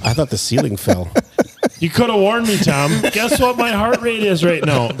Jesus. I thought the ceiling fell. You could have warned me, Tom. Guess what my heart rate is right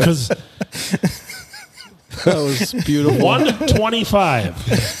now? Because That was beautiful.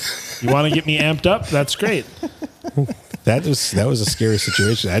 125. You want to get me amped up? That's great. That was a scary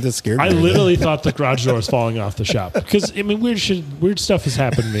situation. That just scared me. I literally thought the garage door was falling off the shop. Because, I mean, weird stuff has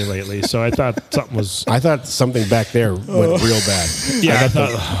happened to me lately. So I thought something was... I thought something back there went real bad. Yeah, I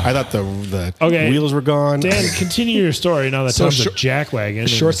thought the Okay. wheels were gone. Dan, continue your story now that So Tom's a short- jackwagon.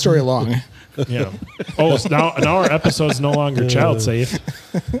 Short story long. Yeah. Oh, so now our episode's no longer child safe.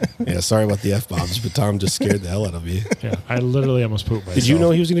 Yeah, sorry about the F-bombs, but Tom just scared the hell out of me. Yeah, I literally almost pooped myself. Did you know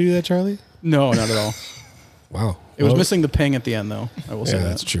he was going to do that, Charlie? No, not at all. Wow. It was Well, missing the ping at the end, though. I will say Yeah, that.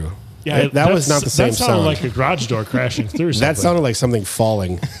 that's true. Yeah, that was not the same That sounded sound. like a garage door crashing through something. That sounded like something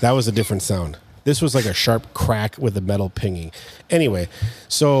falling. That was a different sound. This was like a sharp crack with the metal pinging. Anyway,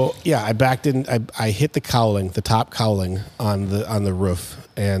 so yeah, I backed in. I hit the cowling, the top cowling on the roof,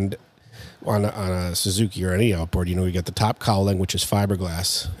 and on a Suzuki or any outboard, you know, you got the top cowling, which is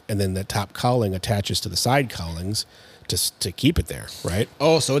fiberglass, and then the top cowling attaches to the side cowlings to keep it there, right?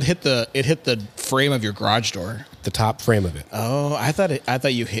 Oh, so it hit the frame of your garage door. The top frame of it. Oh, I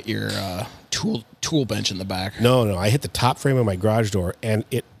thought you hit your tool bench in the back. No, I hit the top frame of my garage door, and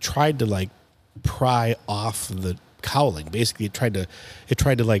it tried to like pry off the cowling. Basically, it tried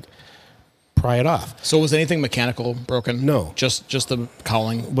to like pry it off. So was anything mechanical broken? No. Just the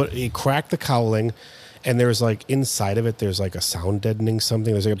cowling. But it cracked the cowling, and there's like inside of it, there's like a sound deadening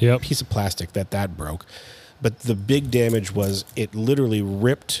something. There's like a piece of plastic that broke. But the big damage was it literally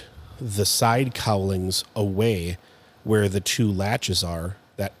ripped the side cowlings away where the two latches are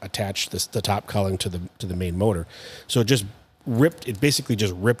that attach the top cowling to the main motor. So it just basically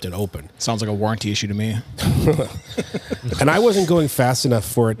just ripped it open. Sounds like a warranty issue to me. And I wasn't going fast enough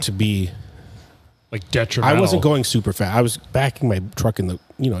for it to be like detrimental. I wasn't going super fast. I was backing my truck it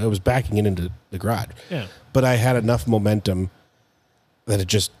was backing it into the garage. Yeah. But I had enough momentum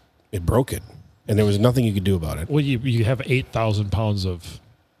that it broke it. And there was nothing you could do about it. Well, you have 8,000 pounds of,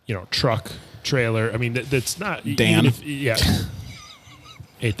 truck, trailer. I mean, that's not... Dan. Yeah.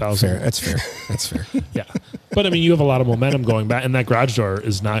 8,000. Fair. That's fair. Yeah. But, I mean, you have a lot of momentum going back, and that garage door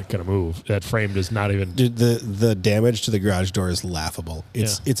is not going to move. That frame does not even... Dude, the damage to the garage door is laughable.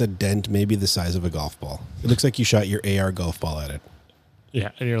 It's a dent maybe the size of a golf ball. It looks like you shot your AR golf ball at it.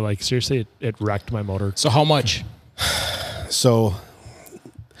 Yeah, and you're like, seriously, it wrecked my motor. So how much? So...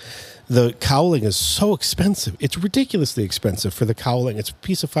 The cowling is so expensive. It's ridiculously expensive for the cowling. It's a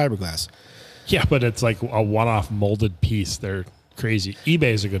piece of fiberglass. Yeah, but it's like a one-off molded piece. They're crazy.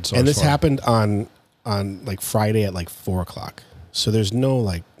 eBay is a good source. And this for it. happened on like Friday at like 4:00. So there's no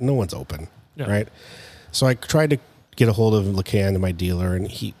one's open, right? So I tried to get a hold of LeCan and my dealer,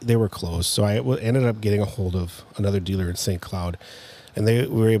 and they were closed. So I ended up getting a hold of another dealer in St. Cloud, and we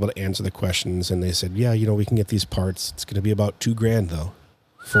were able to answer the questions. And they said, yeah, we can get these parts. It's going to be about $2,000 though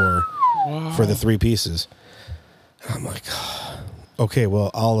for the three pieces. And I'm like, okay, well,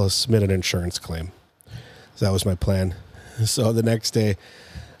 I'll submit an insurance claim. So that was my plan. So the next day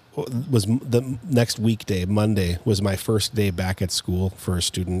was the next weekday, Monday, was my first day back at school for a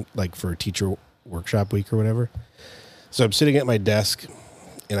student, like for a teacher workshop week or whatever. So I'm sitting at my desk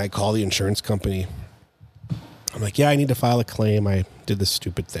and I call the insurance company. I'm like, yeah, I need to file a claim. I did this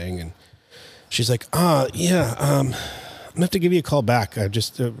stupid thing. And she's like, I'm going to have to give you a call back.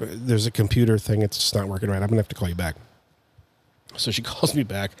 There's a computer thing. It's just not working right. I'm going to have to call you back. So she calls me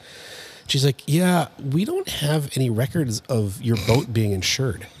back. She's like, yeah, we don't have any records of your boat being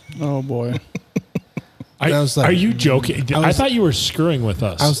insured. Oh, boy. I was like, are you joking? I thought you were screwing with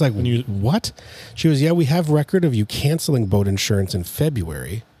us. I was like, what? She goes, yeah, we have record of you canceling boat insurance in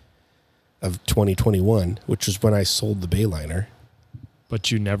February of 2021, which is when I sold the Bayliner.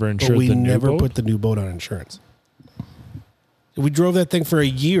 But you never But insured we the new never boat? put the new boat on insurance. We drove that thing for a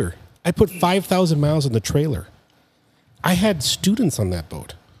year. I put 5,000 miles in the trailer. I had students on that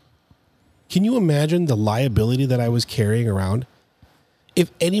boat. Can you imagine the liability that I was carrying around?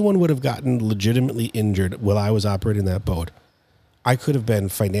 If anyone would have gotten legitimately injured while I was operating that boat, I could have been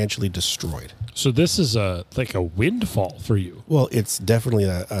financially destroyed. So this is like a windfall for you. Well, it's definitely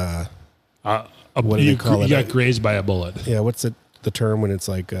what do you they call it? got grazed by a bullet. Yeah, what's the term when it's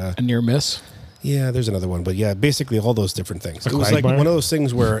like... A near miss? Yeah, there's another one, but yeah, basically all those different things. It was quagmire? like one of those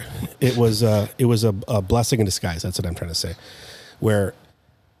things where it was a blessing in disguise. That's what I'm trying to say. Where,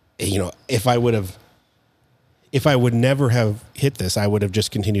 if I would never have hit this, I would have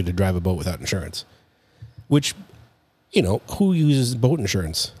just continued to drive a boat without insurance, which who uses boat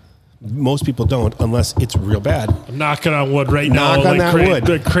insurance? Most people don't unless it's real bad. I'm knocking on wood right now. Knock on that wood.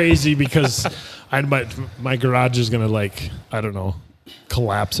 Like crazy because my garage is going to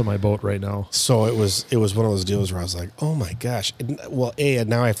collapse on my boat right now. So it was one of those deals where I was like, oh my gosh. And, well,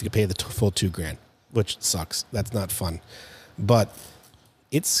 now I have to pay the full $2,000, which sucks. That's not fun. But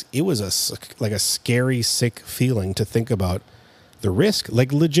it was a scary, sick feeling to think about the risk.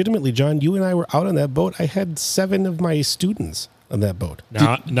 Like legitimately, John, you and I were out on that boat. I had 7 of my students on that boat.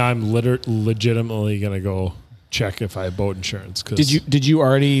 Now I'm legitimately going to go check if I have boat insurance. Did you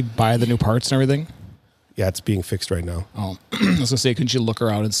already buy the new parts and everything? Yeah, it's being fixed right now. Oh, I was going to say, couldn't you look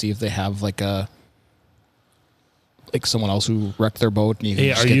around and see if they have like someone else who wrecked their boat? And you can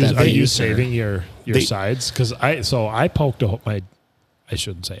just get that are you fixed, saving your sides? Because I poked a hole. I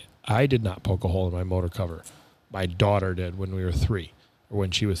shouldn't say it. I did not poke a hole in my motor cover. My daughter did when we were 3, or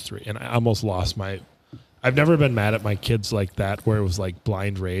when she was 3, and I almost lost my. I've never been mad at my kids like that, where it was like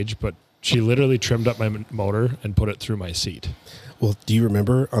blind rage, but she literally trimmed up my motor and put it through my seat. Well, do you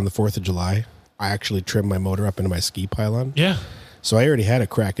remember on the 4th of July, I actually trimmed my motor up into my ski pylon? Yeah. So I already had a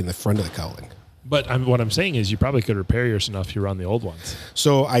crack in the front of the cowling. But what I'm saying is you probably could repair yours enough if you run the old ones.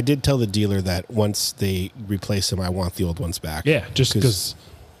 So I did tell the dealer that once they replace them, I want the old ones back. Yeah, just because,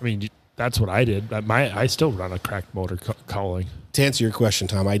 that's what I did. I still run a cracked motor cowling. To answer your question,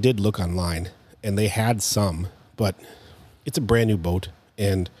 Tom, I did look online, and they had some, but it's a brand new boat,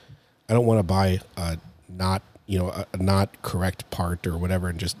 and I don't want to buy a not correct part or whatever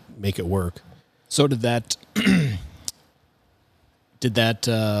and just make it work. So did that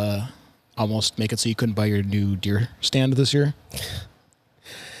almost make it so you couldn't buy your new deer stand this year?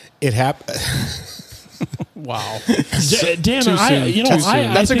 It happened. Wow, Dan,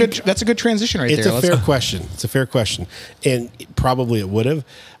 that's a good transition right It's there. It's a fair question, and probably it would have.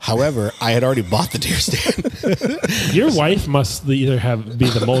 However, I had already bought the deer stand. Your wife must either be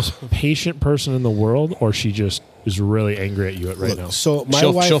the most patient person in the world, or she just is really angry at you right now. So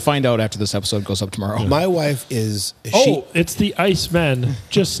she'll find out after this episode goes up tomorrow. My wife is. It's the ICEMEN,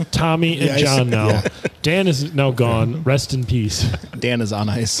 just Tommy and John now. Yeah. Dan is now gone. Rest in peace. Dan is on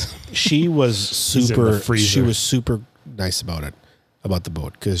ice. She was super. She was super nice about the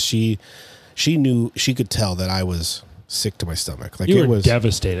boat, because she knew, she could tell that I was sick to my stomach. Like you were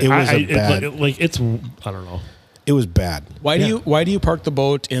devastated. It was I don't know. It was bad. Why do you park the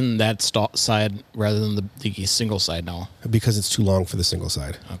boat in that side rather than the single side now? Because it's too long for the single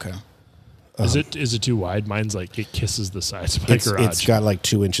side. Okay. Is it too wide? Mine's like it kisses the sides of my garage. It's got like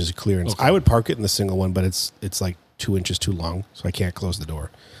 2 inches of clearance. Okay. I would park it in the single one, but it's like 2 inches too long, so I can't close the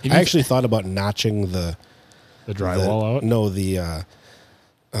door. I actually thought about notching the drywall out. No, the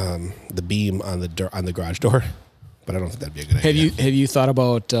beam on the garage door, but I don't think that'd be a good idea. Have you thought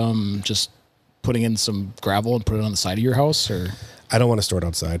about just putting in some gravel and put it on the side of your house? Or I don't want to store it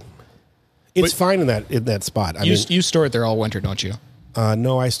outside. It's fine in that spot. You store it there all winter, don't you?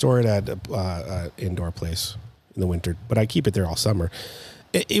 No, I store it at an indoor place in the winter, but I keep it there all summer.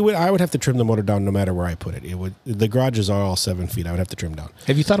 I would have to trim the motor down no matter where I put it. The garages are all 7 feet. I would have to trim down.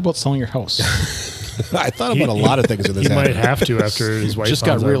 Have you thought about selling your house? I thought about a lot of things in this. He might have to after his wife just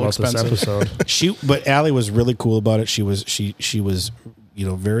got real expensive. This episode. But Allie was really cool about it. She was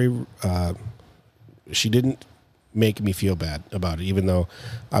very. She didn't make me feel bad about it, even though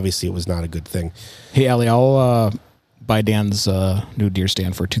obviously it was not a good thing. Hey, Allie, I'll buy Dan's new deer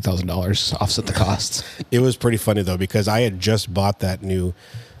stand for $2,000, offset the costs. It was pretty funny though, because I had just bought that new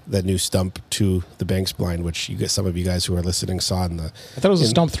stump to the Banks blind, which some of you guys who are listening saw in the. I thought it was a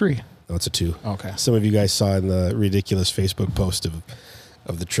stump 3. No, it's a 2. Okay. Some of you guys saw in the ridiculous Facebook post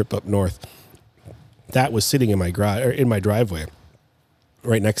of the trip up north. That was sitting in my driveway,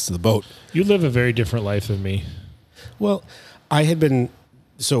 right next to the boat. You live a very different life than me. Well, I had been.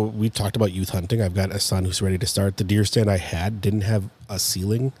 So we talked about youth hunting. I've got a son who's ready to start. The deer stand I had didn't have a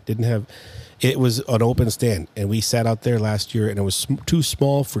ceiling. It was an open stand, and we sat out there last year, and it was too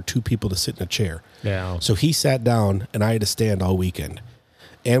small for 2 people to sit in a chair. Yeah. So he sat down, and I had to stand all weekend,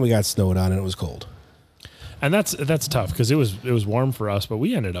 and we got snowed on, and it was cold. And that's tough, because it was warm for us, but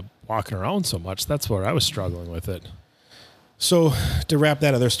we ended up walking around so much. That's where I was struggling with it. So to wrap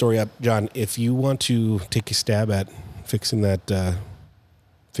that other story up, John, if you want to take a stab at fixing that. I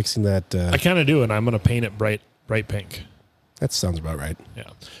kind of do, and I'm going to paint it bright pink. That sounds about right.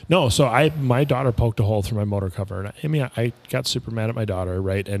 Yeah. No, so my daughter poked a hole through my motor cover, and I got super mad at my daughter,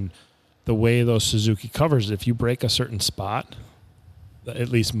 right? And the way those Suzuki covers, if you break a certain spot, at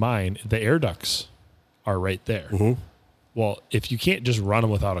least mine, the air ducts are right there. Mm-hmm. Well, if you can't just run them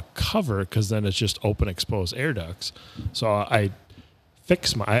without a cover, because then it's just open, exposed air ducts. So I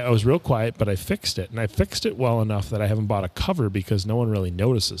fix I was real quiet, but I fixed it, and I fixed it well enough that I haven't bought a cover because no one really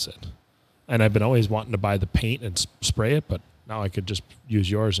notices it. And I've been always wanting to buy the paint and spray it, but now I could just use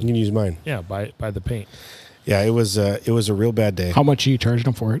yours. You can use mine. Yeah, buy the paint. Yeah, it was a real bad day. How much are you charging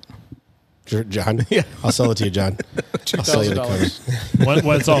them for it? John? Yeah. I'll sell it to you, John. I'll sell you the cover.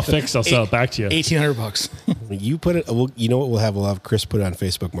 When it's all fixed, I'll sell it back to you. $1,800. You put it. You know what we'll have? We'll have Chris put it on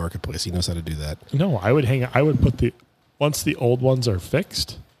Facebook Marketplace. He knows how to do that. No, I would put once the old ones are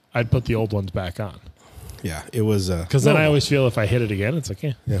fixed, I'd put the old ones back on. Yeah, it was because then I always feel if I hit it again, it's like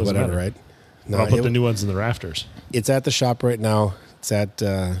yeah, whatever, matter. Right? No, I'll put the new ones in the rafters. It's at the shop right now. It's at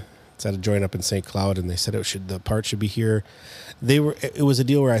a joint up in St. Cloud, and they said the part should be here. It was a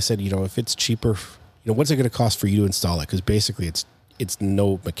deal where I said, if it's cheaper, what's it going to cost for you to install it? Because basically it's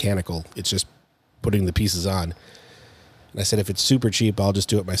no mechanical. It's just putting the pieces on. And I said, if it's super cheap, I'll just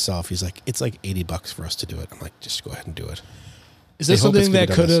do it myself. He's like, it's like $80 for us to do it. I'm like, just go ahead and do it. Is this something that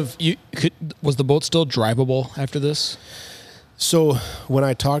was the boat still drivable after this? So when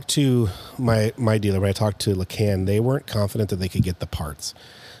I talked to my dealer, when I talked to Lacan, they weren't confident that they could get the parts.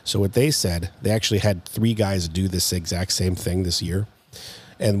 So what they said, they actually had 3 guys do this exact same thing this year.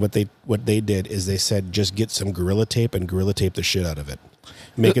 And what they did is they said, just get some Gorilla Tape and Gorilla Tape the shit out of it.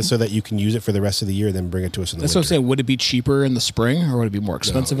 Make it so that you can use it for the rest of the year, then bring it to us in the winter. That's what I'm saying. Would it be cheaper in the spring, or would it be more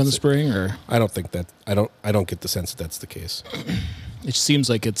expensive in the spring? Or I don't think that. I don't get the sense that that's the case. It seems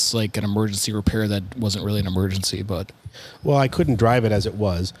like it's like an emergency repair that wasn't really an emergency, but well, I couldn't drive it as it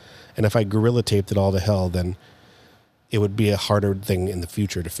was, and if I Gorilla Taped it all to hell, then it would be a harder thing in the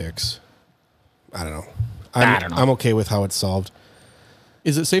future to fix. I don't know. I don't know. I'm okay with how it's solved.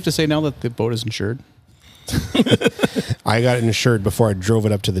 Is it safe to say now that the boat is insured? I got it insured before I drove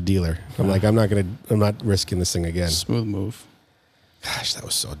it up to the dealer. I'm like, I'm not risking this thing again. Smooth move. Gosh, that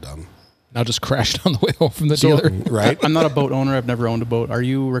was so dumb. now just crashed on the way home from the dealer. Right? I'm not a boat owner. I've never owned a boat. Are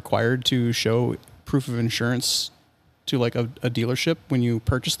you required to show proof of insurance to like a dealership when you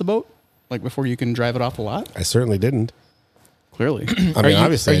purchase the boat? Like before you can drive it off the lot? I certainly didn't. Clearly.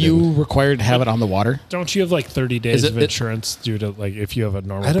 Obviously, are you required to have it on the water? Don't you have like 30 days of insurance due to like if you have a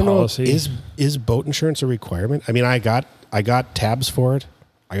normal policy? I don't know. Is boat insurance a requirement? I mean, I got tabs for it.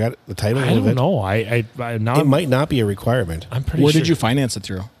 I got the title of it. I don't know. It might not be a requirement. I'm pretty Where sure. did you finance it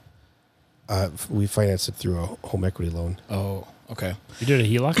through? We financed it through a home equity loan. Oh, okay. You did a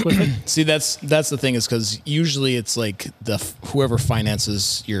HELOC with it? See, that's the thing is because usually it's like whoever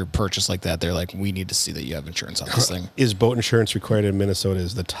finances your purchase like that, they're like, we need to see that you have insurance on this thing. Is boat insurance required in Minnesota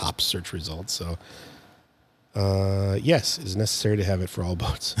is the top search result. So, yes, it is necessary to have it for all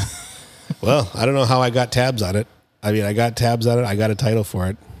boats. Well, I don't know how I got tabs on it. I mean, I got tabs on it. I got a title for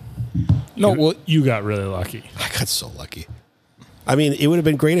it. No, well, You got really lucky. I got so lucky. I mean, it would have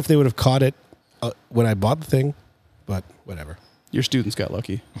been great if they would have caught it when I bought the thing, but whatever. Your students got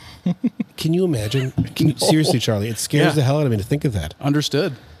lucky. Can you imagine? Seriously, Charlie, it scares the hell out of me to think of that.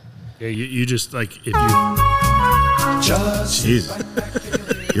 Understood. Yeah, you just like if you.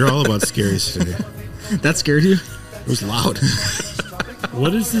 Jeez. You're all about scaries today. That scared you? It was loud.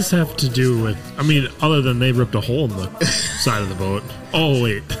 What does this have to do with? I mean, other than they ripped a hole in the side of the boat. Oh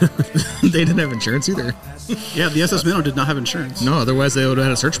wait, they didn't have insurance either. Yeah, the SS Minnow did not have insurance. No, otherwise they would have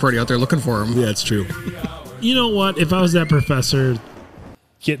had a search party out there looking for him. Yeah, it's true. you know what? If I was that professor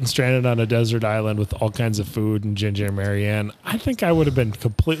getting stranded on a desert island with all kinds of food and Ginger and Marianne, I think I would have been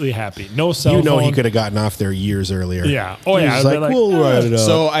completely happy. No cell phone. He could have gotten off there years earlier. Yeah. Oh yeah. He's like, we'll write it up.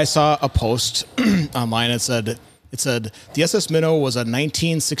 So I saw a post online. It said the SS Minnow was a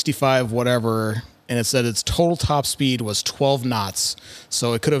 1965 whatever, and it said its total top speed was 12 knots.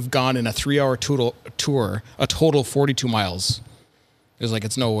 So it could have gone in a 3-hour tour, a total 42 miles. It was like,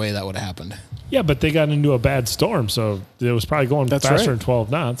 it's no way that would have happened. Yeah, but they got into a bad storm, so it was probably going faster than 12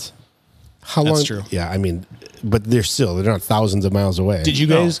 knots. How long? That's true. Yeah, I mean, but they're not thousands of miles away. Did you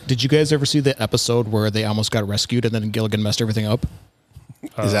guys ever see the episode where they almost got rescued and then Gilligan messed everything up?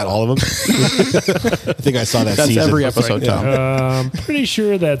 Is that all of them? I think I saw that That's season. every episode, Tom. I'm pretty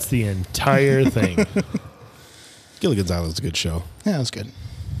sure that's the entire thing. Gilligan's Island's a good show. Yeah, that's good.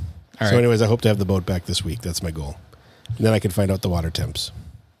 All So right. anyways, I hope to have the boat back this week. That's my goal. And then I can find out the water temps.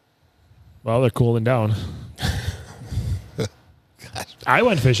 Well, they're cooling down. I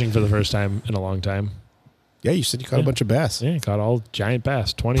went fishing for the first time in a long time. Yeah, you said you caught a bunch of bass. Yeah, caught all giant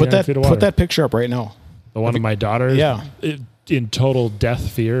bass, 29 feet of water. Put that picture up right now. The one of my daughters, Yeah. in total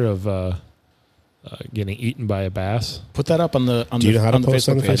death fear of getting eaten by a bass. Put that up on the Do you know how to post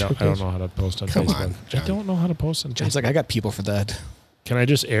on the page. Facebook I don't know how to post on Come Facebook. on, John. I don't know how to post on John's Facebook. like, I got people for that. Can I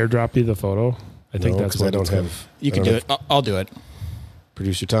just airdrop you the photo? I think that's because what I don't it's have. You I can don't do it. I'll do it.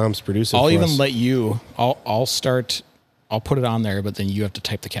 Producer Tom's producer. I'll even let you. I'll start I'll put it on there, but then you have to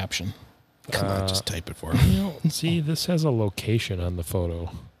type the caption. Come on, just type it for me. See, this has a location on the photo.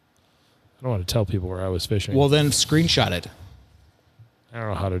 I don't want to tell people where I was fishing. Well, then screenshot it. I don't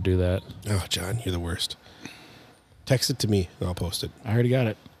know how to do that. Oh, John, you're the worst. Text it to me, and I'll post it. I already got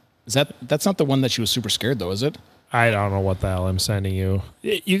it. That's not the one that she was super scared, though, is it? I don't know what the hell I'm sending you.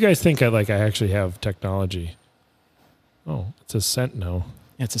 You guys think I actually have technology. Oh, it's a scent now.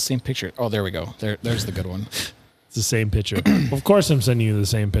 Yeah, it's the same picture. Oh, there we go. There's the good one. It's the same picture. Of course I'm sending you the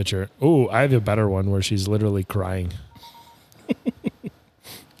same picture. Oh, I have a better one where she's literally crying.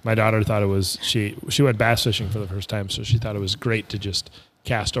 My daughter thought it was, she went bass fishing for the first time, so she thought it was great to just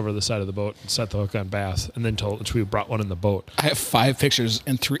cast over the side of the boat and set the hook on bass, and then we brought one in the boat. I have 5 pictures,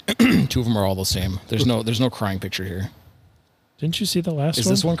 and 2 of them are all the same. There's no crying picture here. Didn't you see the last one? Is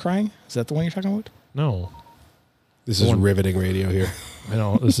this one crying? Is that the one you're talking about? No. This is riveting radio here. I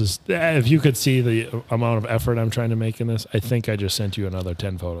know. This is, if you could see the amount of effort I'm trying to make in this, I think I just sent you another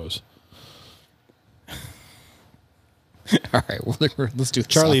 10 photos. All right, well, let's do this.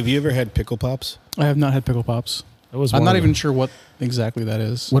 Charlie, have you ever had pickle pops? I have not had pickle pops. I'm not even sure what exactly that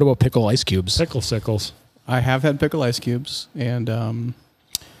is. What about pickle ice cubes? Pickle sickles. I have had pickle ice cubes, and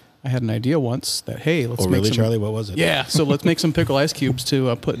I had an idea once that, hey, let's make some... Charlie? What was it? Yeah, so let's make some pickle ice cubes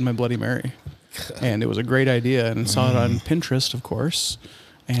to put in my Bloody Mary. And it was a great idea, and I saw it on Pinterest, of course.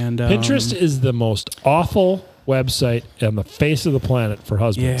 And Pinterest is the most awful website on the face of the planet for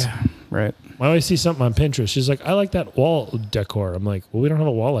husbands. Yeah, right. I always see something on Pinterest. She's like, I like that wall decor. I'm like, well, we don't have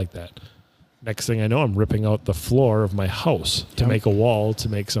a wall like that. Next thing I know, I'm ripping out the floor of my house to make a wall to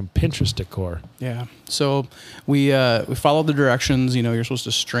make some Pinterest decor. Yeah. So we followed the directions. You're supposed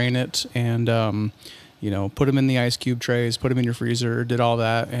to strain it and put them in the ice cube trays, put them in your freezer, did all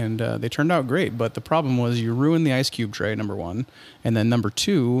that, and they turned out great. But the problem was you ruined the ice cube tray, number one, and then number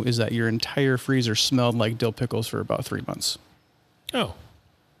 2 is that your entire freezer smelled like dill pickles for about 3 months. Oh,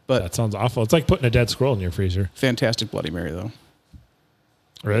 but that sounds awful. It's like putting a dead squirrel in your freezer. Fantastic Bloody Mary, though.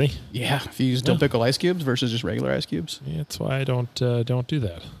 Really? Yeah. If you use dill pickle ice cubes versus just regular ice cubes. Yeah, that's why I don't do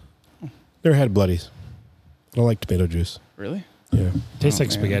that. Never had bloodies. I don't like tomato juice. Really? Yeah. Tastes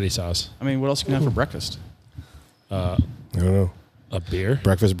like spaghetti sauce. I mean, what else can you have for breakfast? I don't know. A beer?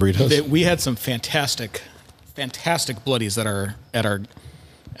 Breakfast burritos? We had some fantastic bloodies at our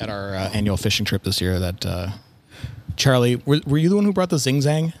annual fishing trip this year. That Charlie, were you the one who brought the Zing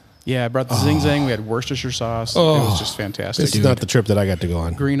Zang? Yeah, I brought the Zing Zang. We had Worcestershire sauce. It was just fantastic. This is not the trip that I got to go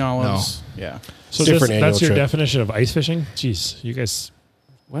on. Green olives. No. Yeah. So different annual that's your trip. definition of ice fishing? Jeez, you guys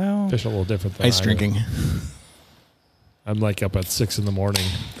fish a little different than ice I do. drinking. I'm like up at 6 a.m. Weren't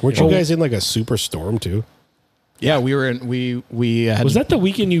you guys in like a super storm too? Yeah, we were in. We had. Was that the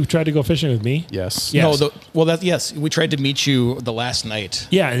weekend you tried to go fishing with me? Yes. Yes. No. Yes. We tried to meet you the last night.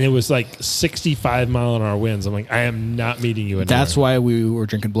 Yeah, and it was like 65-mile-an-hour winds. I'm like, I am not meeting you anymore. That's why we were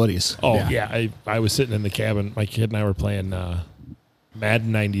drinking bloodies. Oh yeah, I was sitting in the cabin. My kid and I were playing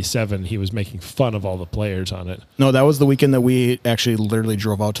Madden 97. He was making fun of all the players on it. No, that was the weekend that we actually literally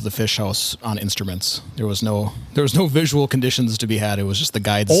drove out to the fish house on instruments. There was no visual conditions to be had. It was just the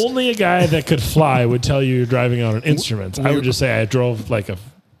guides. Only a guy that could fly would tell you you're driving on instruments. I would just say I drove like a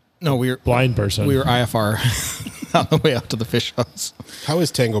blind person. We were IFR on the way out to the fish house. How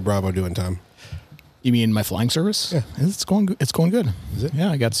is Tango Bravo doing, Tom? You mean my flying service? Yeah. It's going good. Is it?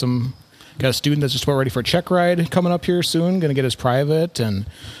 Yeah, I got a student that's just about ready for a check ride coming up here soon. Going to get his private, and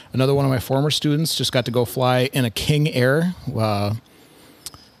another one of my former students just got to go fly in a King Air,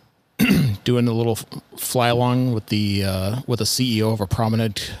 doing a little fly along with the CEO of a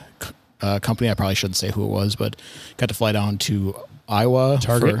prominent company. I probably shouldn't say who it was, but got to fly down to Iowa.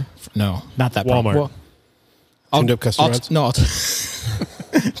 Target? No, not that. Walmart. Tuned up custom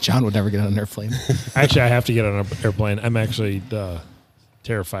routes? John would never get on an airplane. Actually, I have to get on an airplane. I'm actually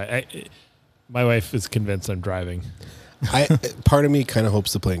terrified. My wife is convinced I'm driving. Part of me kind of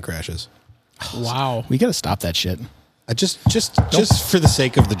hopes the plane crashes. Wow, we got to stop that shit. Just for the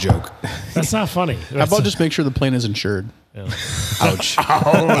sake of the joke. That's not funny. How about just make sure the plane is insured? Yeah. Ouch.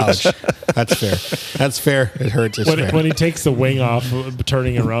 Ouch. That's fair. That's fair. It hurts. When he takes the wing off,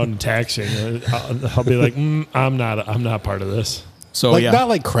 turning around and taxiing, I'll be like, I'm not part of this. So not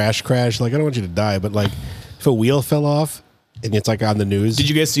like crash. Like I don't want you to die, but like if a wheel fell off and it's like on the news. Did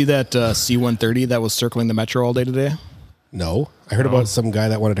you guys see that C-130 that was circling the metro all day today? No, I heard about some guy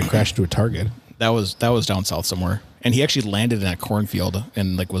that wanted to crash into a Target. That was down south somewhere, and he actually landed in a cornfield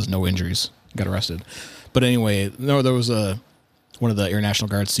and was no injuries. Got arrested, but anyway, no, there was one of the Air National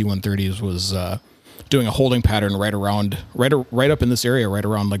Guard C-130s was doing a holding pattern right up in this area, right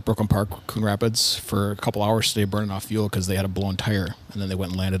around like Brooklyn Park, Coon Rapids, for a couple hours today, burning off fuel because they had a blown tire, and then they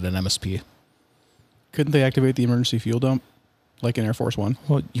went and landed an MSP. Couldn't they activate the emergency fuel dump like in Air Force One?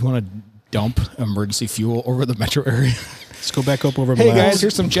 Well, you want to dump emergency fuel over the metro area? Let's go back up over. Hey guys,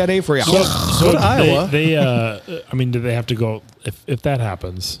 here's some Jet A for you. So Iowa. They I mean, do they have to go if that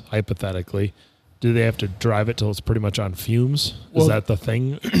happens hypothetically? Do they have to drive it till it's pretty much on fumes? Well, is that the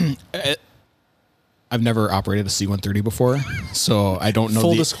thing? I've never operated a C-130 before, so I don't know.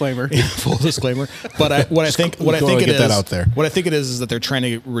 Full disclaimer. Full disclaimer. But what I think it is, that out there. What I think it is that they're trying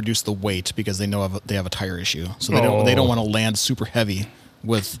to reduce the weight because they know they have a tire issue, so they don't want to land super heavy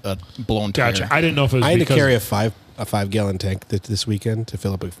with a blown tire. Gotcha. I didn't know if it was. I had to because carry a 5-gallon tank this weekend to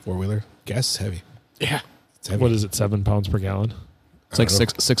fill up a 4-wheeler. Gas is heavy. Yeah, It's heavy. What is it? 7 pounds per gallon. it's like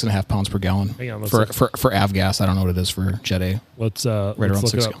 6.5 pounds per gallon Hang on, let's for avgas. I don't know what it is for Jet A. Let's Right let's around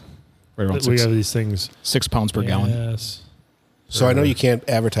look 6. it up. Right around We 6. have these things. 6 pounds per gallon. Yes. So I know you can't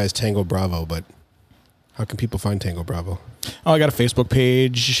advertise Tango Bravo, but how can people find Tango Bravo? Oh, I got a Facebook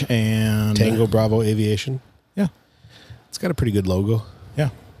page and Tango Bravo Aviation. Yeah, It's got a pretty good logo. yeah.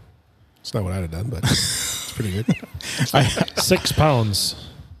 It's not what I'd have done, but it's pretty good. 6 pounds.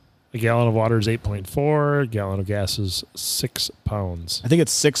 A gallon of water is 8.4. A gallon of gas is 6 pounds. I think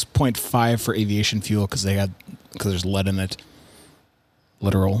it's 6.5 for aviation fuel because there's lead in it.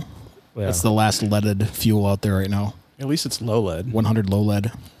 Literal. Yeah. That's the last leaded fuel out there right now. At least it's low lead. 100 low lead,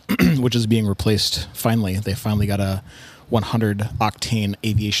 which is being replaced. Finally, they finally got a 100 octane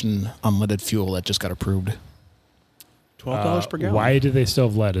aviation unleaded fuel that just got approved. $12 per gallon. Why do they still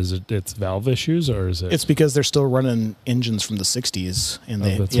have lead? Is it's valve issues or is it? It's because they're still running engines from the 60s, and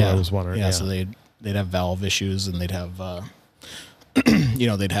that's what I was wondering. Yeah, Yeah. so they'd have valve issues, and they'd have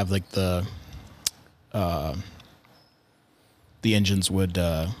they'd have like the engines would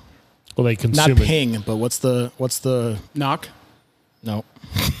well, they consume not it. ping, but what's the Knock. no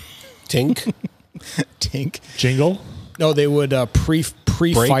Tink? tink? Jingle. No, they would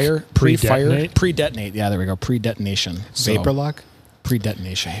pre-fire, Pre-detonate? pre-detonate. Yeah, there we go. Pre-detonation. So, Vapor lock?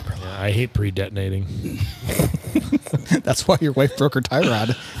 Pre-detonation. Yeah, I hate pre-detonating. That's why your wife broke her tie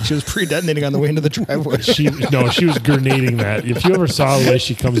rod. She was pre-detonating on the way into the driveway. She was grenading that. If you ever saw the way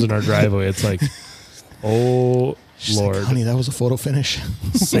she comes in our driveway, it's like, oh She's Lord, like, honey, that was a photo finish.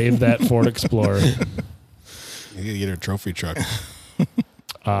 save that Ford Explorer. You gotta get her trophy truck.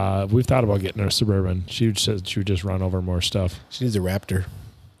 We've thought about getting her Suburban. She said she would just run over more stuff. She needs a Raptor.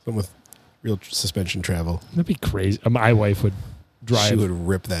 One with real suspension travel. That'd be crazy. My wife would drive She would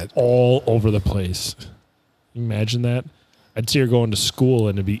rip that. all over the place. Imagine that. I'd see her going to school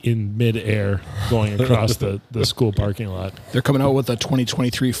and it'd be in midair going across the school parking lot. They're coming out with a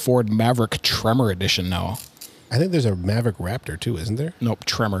 2023 Ford Maverick Tremor Edition now. I think there's a Maverick Raptor too, isn't there? Nope,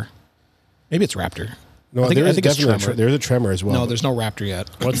 Tremor. Maybe it's Raptor. No, I think it's definitely Tremor. there's a Tremor as well. No, there's no Raptor yet.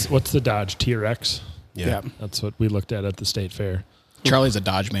 What's the Dodge TRX? Yeah. That's what we looked at the state fair. Charlie's a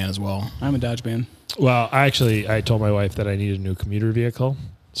Dodge man as well. I'm a Dodge man. Well, I told my wife that I needed a new commuter vehicle,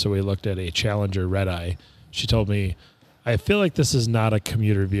 so we looked at a Challenger Red Eye. She told me, I feel like this is not a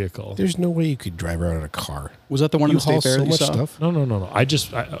commuter vehicle. There's no way you could drive around in a car. Was that the one in You the state haul fair so that you much saw? stuff. No. I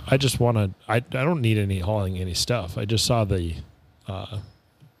just want to. I don't need any hauling any stuff. I just saw the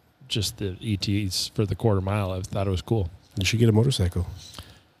ETs for the quarter mile. I thought it was cool. You should get a motorcycle.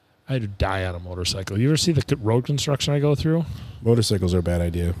 I'd die on a motorcycle. You ever see the road construction I go through? Motorcycles are a bad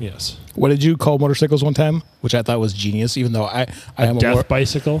idea. Yes. What did you call motorcycles one time? Which I thought was genius, even though I am Death a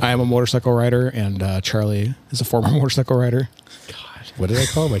bicycle. I am a motorcycle rider, and Charlie is a former motorcycle rider. What did I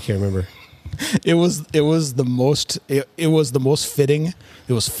call them? I can't remember. It was the most fitting.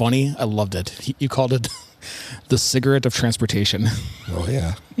 It was funny. I loved it. You called it the cigarette of transportation. Oh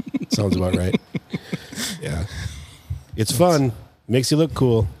yeah, sounds about right. Yeah, it's fun. Makes you look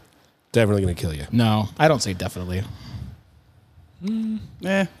cool. Definitely gonna kill you. No, I don't say definitely.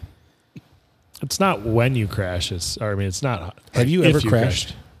 It's not when you crash. It's not. Have you if ever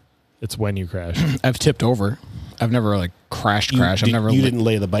crashed? It's when you crash. I've tipped over. I've never like crashed. I've never. You didn't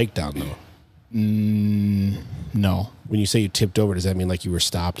lay the bike down though. No. When you say you tipped over, does that mean like you were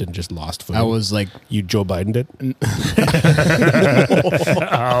stopped and just lost footing? I was like, You Joe Biden did?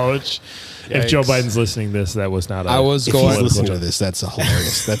 Ouch. If Joe Biden's listening to this, that was not. I was If going. he's listening to this, that's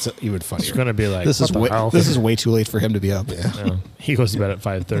hilarious. That's even funnier. It's going to be like This is what the hell? this is way too late for him to be up. Yeah. He goes to bed at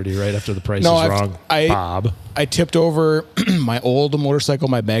 5:30 right after the Price No, is I've- Wrong. I- Bob. I tipped over my old motorcycle,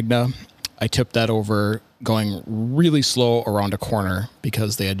 my Magna. I tipped that over going really slow around a corner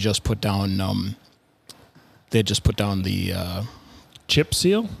because they had just put down. The Chip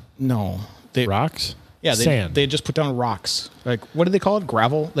seal? they Rocks? yeah Sand. they had just put down rocks. Like what do they call it?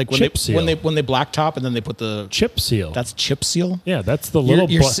 Gravel? Like when Chip they seal. when they blacktop and then they put the Chip seal. that's chip seal. Yeah, that's the You're-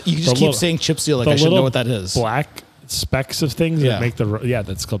 little. you just keep saying chip seal like I should know what that is. Black specks of things Yeah. that make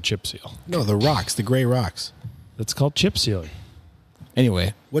that's called chip seal. No, the rocks, the gray rocks. That's called chip sealing.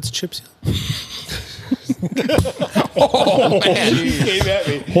 Anyway, What's chip seal?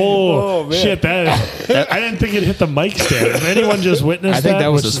 Shit! I didn't think it hit the mic stand. If anyone just witnessed I think that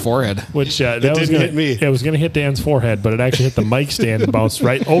was which- his forehead. Which that It was didn't gonna hit me. It was going to hit Dan's forehead, but it actually hit the mic stand and bounced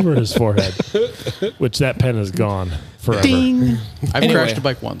right over his forehead. Which that pen is gone forever. Ding. I've Anyway. crashed a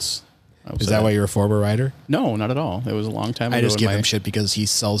bike once. I would Is say that why you're a former rider? No, not at all. It was a long time ago. I just in give my- him shit because he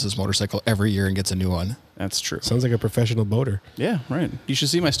sells his motorcycle every year and gets a new one. That's true. Sounds like a professional boater. Yeah, right. You should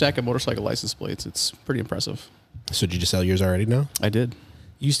see my stack of motorcycle license plates. It's pretty impressive. So did you sell yours already now? I did.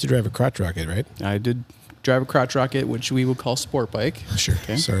 You used to drive a crotch rocket, right? I did drive a crotch rocket, which we would call sport bike. Sure.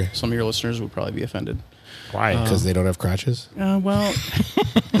 Okay. Sorry. Some of your listeners would probably be offended. Why? Because they don't have crotches? Well,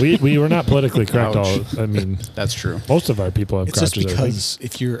 we were not politically correct. Ouch. I mean, that's true. most of our people have It's just crotches. I think. because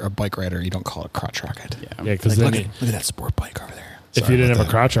if you're a bike rider, you don't call it crotch rocket. Yeah. Yeah, because Like, then look at that sport bike over there. if Sorry you didn't about have a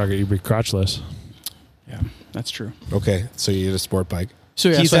crotch rocket, you'd be crotchless. Yeah, that's true. Okay, so you had a sport bike. So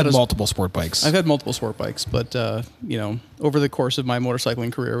yeah, He's so I had a- multiple sport bikes. I've had multiple sport bikes, but over the course of my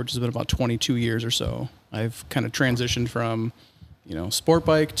motorcycling career, which has been about 22 years or so, I've kind of transitioned from, sport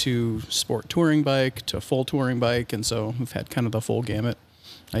bike to sport touring bike to full touring bike, and so we've had kind of the full gamut.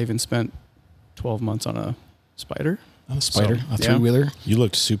 I even spent 12 months on a Spider. On a Spider, So, a yeah. three-wheeler. You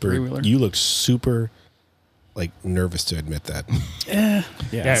looked super. Three-wheeler. You looked super, nervous to admit that. Yeah,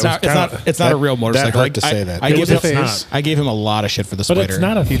 It's it not, was it's not, kinda- it's not a real motorcycle. hurt to say that. I It gave was him, a phase. I gave him a lot of shit for the But Spider. it's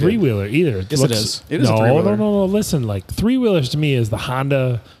not a He did. three-wheeler either. Yes, it is. It is a no, three-wheeler. no. Listen, like three-wheelers to me is the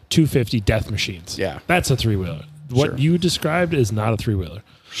Honda 250 Death Machines. Yeah. That's a three-wheeler. What Sure. you described is not a three-wheeler.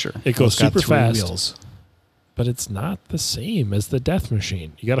 Sure. It goes It's got super three fast, wheels. but it's not the same as the Death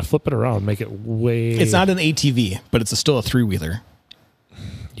Machine. You got to flip it around, make it way. It's not an ATV, but it's still a three-wheeler.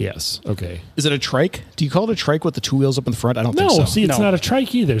 Yes. Okay. Is it a trike? Do you call it a trike with the two wheels up in the front? I don't No, think so. see, it's No. not a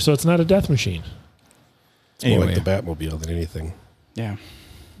trike either, so it's not a Death Machine. It's more Anyway. like the Batmobile than anything. Yeah.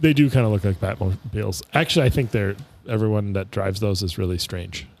 They do kind of look like Batmobiles. Actually, I think everyone that drives those is really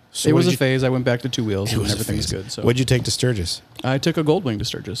strange. So It what was did a you- phase. I went back to two wheels It and was a everything was phase. good. So What'd you take to Sturgis? I took a Goldwing to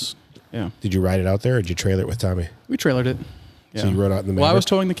Sturgis. Yeah. Did you ride it out there, or did you trailer it with Tommy? We trailered it. Yeah. So you rode out in the Well, I was Maverick?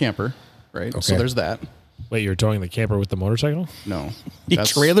 towing the camper, right? So Okay. there's that. Wait, you're towing the camper with the motorcycle? No. He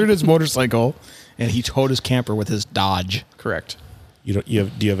That's trailered his motorcycle, and he towed his camper with his Dodge. correct. Do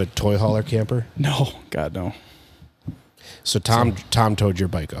you have a toy hauler camper? No. God, no. So Tom towed your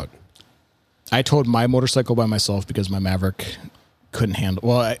bike out. I towed my motorcycle by myself because my Maverick couldn't handle.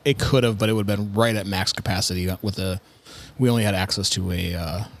 Well, it could have, but it would have been right at max capacity. We only had access to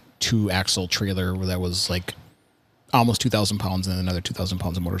a 2-axle trailer that was like almost 2,000 pounds and another 2,000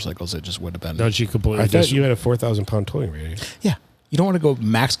 pounds of motorcycles. It just would have been. Don't you completely I thought you had a 4,000-pound towing radius. Yeah, you don't want to go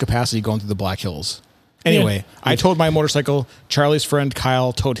max capacity going through the Black Hills. Anyway, I towed my motorcycle. Charlie's friend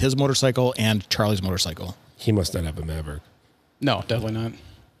Kyle towed his motorcycle and Charlie's motorcycle. He must not have a Maverick. No, definitely not.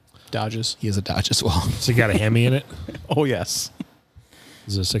 Dodges. He has a Dodge as well. So you got a Hemi in it? Oh, yes.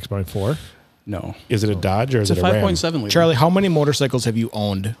 Is it a 6.4? No. Is it a Dodge or It's is a it a Ram? 5.7 liter. Charlie, how many motorcycles have you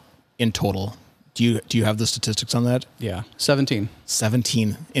owned in total? Do you have the statistics on that? Yeah. 17.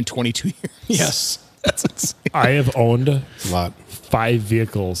 17 in 22 years. Yes. That's insane. I have owned A lot. 5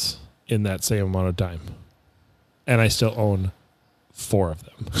 vehicles in that same amount of time. And I still own 4 of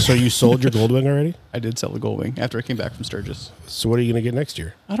them. So you sold your Goldwing already? I did sell the Goldwing after I came back from Sturgis. So what are you going to get next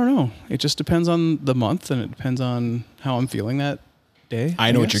year? I don't know. It just depends on the month and it depends on how I'm feeling that day.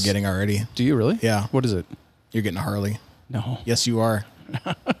 I know what you're guess. getting already. Do you really? Yeah. What is it? You're getting a Harley. No. Yes, you are.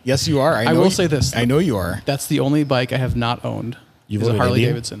 Yes, you are. I will say this. I know you are. That's the only bike I have not owned. You've is a owned an Harley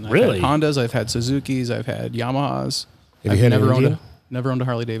Indian? Davidson. Really? I've had Hondas. I've had Suzukis. I've had Yamahas. Have I've you had never an owned Indian? never owned a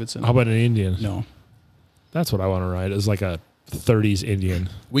Harley Davidson. How about an Indian? No. That's what I want to ride. It's like a 30s Indian.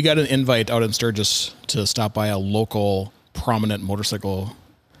 We got an invite out in Sturgis to stop by a local prominent motorcycle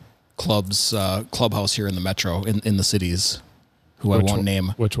clubhouse here in the metro, in the cities, who I Which won't one-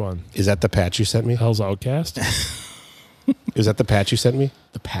 name. Which one? Is that the patch you sent me? Hell's Outcast? Is that the patch you sent me?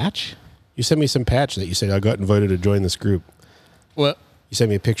 The patch? You sent me some patch that you said I got invited to join this group. What? You sent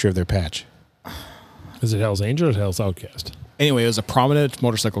me a picture of their patch. Is it Hell's Angel or Hell's Outcast? Anyway, it was a prominent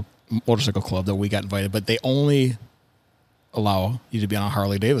motorcycle club that we got invited, but they only allow you to be on a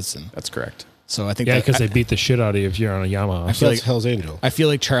Harley Davidson. That's correct. So I think Yeah, that- because they beat the shit out of you if you're on a Yamaha. I feel That's like Hell's Angel. I feel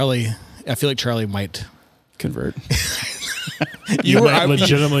like Charlie might. Convert. You might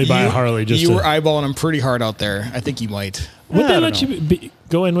legitimately buy a Harley just you to- were eyeballing him pretty hard out there. I think you might. Would I they don't let you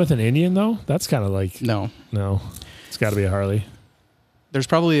go in with an Indian, though? That's kind of like, No. It's got to be a Harley. There's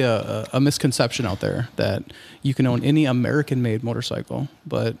probably a misconception out there that you can own any American-made motorcycle,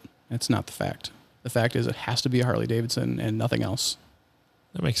 but it's not the fact. The fact is, it has to be a Harley Davidson and nothing else.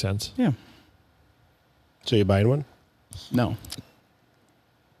 That makes sense. Yeah. So you buying one? No.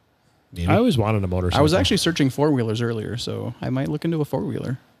 Maybe. I always wanted a motorcycle. I was actually searching 4-wheelers earlier, so I might look into a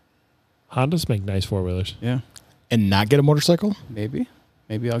 4-wheeler. Hondas make nice 4-wheelers. Yeah. And not get a motorcycle? Maybe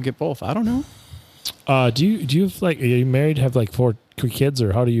I'll get both. I don't know. Do you have like, are you married, have like 4 kids,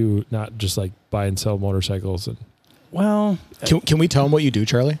 or how do you not just like buy and sell motorcycles? And Well, Can we tell them what you do,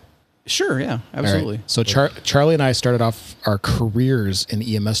 Charlie? sure. Yeah, absolutely. All right. So Charlie and I started off our careers in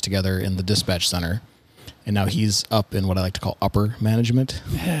EMS together in the dispatch center. And now he's up in what I like to call upper management.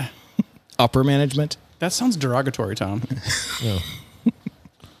 Yeah. Upper management. That sounds derogatory, Tom. yeah.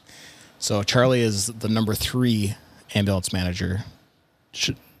 So Charlie is the number 3 ambulance manager.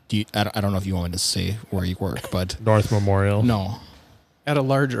 I don't know if you want me to say where you work, but North Memorial. no, At a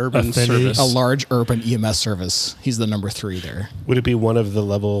large urban Affinity. service. a large urban EMS service. He's the number 3 there. Would it be one of the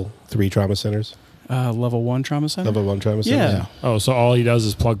level 3 trauma centers? Level 1 trauma center? Level 1 trauma centers? Yeah. Oh, so all he does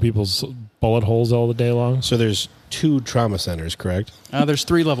is plug people's bullet holes all the day long? So there's 2 trauma centers, correct? There's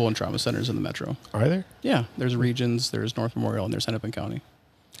 3 level 1 trauma centers in the metro. Are there? Yeah. There's Regions, there's North Memorial, and there's Hennepin County.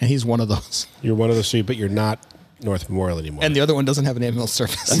 And he's one of those. You're one of the 3, but you're not North Memorial anymore. And the other one doesn't have an ambulance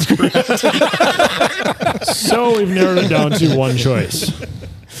service. So we've narrowed it down to one choice.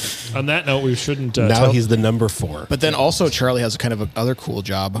 On that note, we shouldn't. now he's the number 4. But then also Charlie has a kind of other cool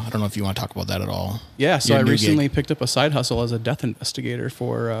job. I don't know if you want to talk about that at all. Yeah, so Your I new recently gig. picked up a side hustle as a death investigator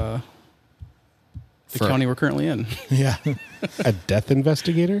for the For- county we're currently in. Yeah. A death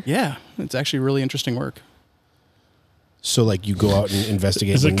investigator? Yeah, it's actually really interesting work. So like you go out and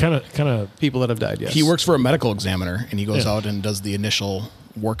investigate. Is it when- kind of People that have died, yes. He works for a medical examiner, and he goes Yeah. out and does the initial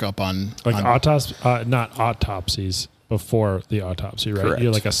workup on like on- not autopsies before the autopsy, right? Correct.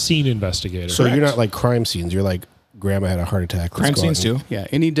 You're like a scene investigator. So you're not like crime scenes. You're like grandma had a heart attack. crime Let's go out scenes and- too. Yeah,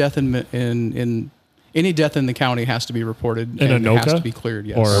 any death in any death in the county has to be reported In and it has Anoka? to be cleared.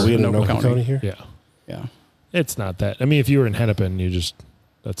 Yes, Or Are we in Anoka Anoka County here? Yeah. Yeah. It's not that. I mean, if you were in Hennepin,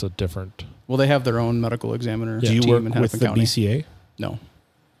 that's a different. Well, they have their own medical examiner. Do you team work in with Hennepin the County. BCA? No.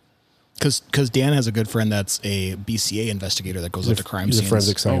 Because Dan has a good friend that's a BCA investigator that goes out to crime He's a scenes.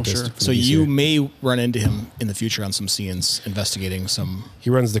 forensic Oh, scientist. sure. for the So BCA. you may run into him in the future on some scenes investigating some. He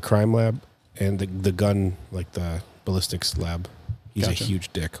runs the crime lab and the gun, like the ballistics lab. He's Gotcha. a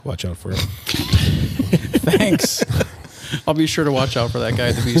huge dick. Watch out for him. Thanks. I'll be sure to watch out for that guy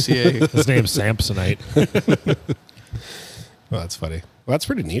at the BCA. His name's Samsonite. Well, that's funny. Well, that's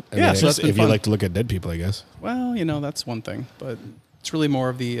pretty neat. I Yeah, mean, so that's been if you fun. like to look at dead people, I guess. Well, that's one thing, but it's really more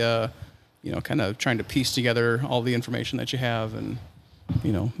of the, kind of trying to piece together all the information that you have and,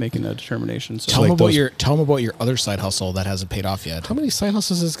 making a determination. So, Tell him like about those- tell him about your other side hustle that hasn't paid off yet. How many side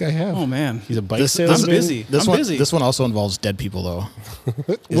hustles does this guy have? oh man, He's a bike This- salesman. I'm busy. This I'm one, busy. This one also involves dead people, though.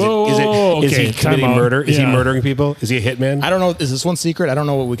 Whoa, is he okay, committing time out. murder? Is he Yeah. murdering people? Is he a hitman? I don't know. Is this one secret? I don't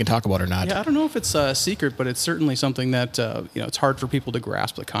know what we can talk about or not. Yeah, I don't know if it's a secret, but it's certainly something that it's hard for people to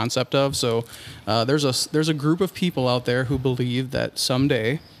grasp the concept of. So there's a group of people out there who believe that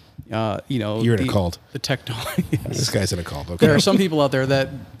someday, You're in a cult. The technology. This guy's in a cult. Okay. There are some people out there that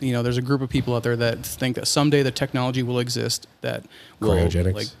there's a group of people out there that think that someday the technology will exist that will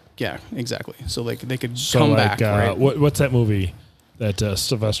Cryogenics. yeah, exactly. So like they could So come like, back, right? what's that movie that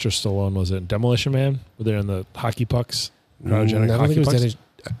Sylvester Stallone was in? Demolition Man? Where they're in the hockey pucks? Cryogenic I don't hockey think it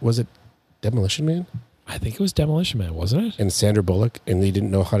pucks? was it Demolition Man? I think it was Demolition Man, wasn't it? And Sandra Bullock, and he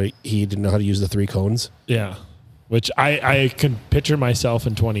didn't know how to use the 3 cones. Yeah. Which I can picture myself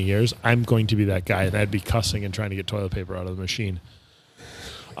in 20 years. I'm going to be that guy, and I'd be cussing and trying to get toilet paper out of the machine.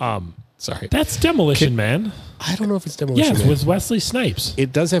 Sorry, That's Demolition Man. I don't know if it's Demolition Yes, Man. with Wesley Snipes.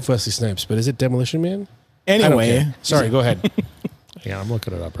 It does have Wesley Snipes, but is it Demolition Man? I don't Anyway, care. Sorry, go ahead. Yeah, I'm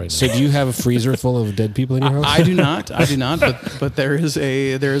looking it up right So, now. do you have a freezer full of dead people in your house? I do not. But there is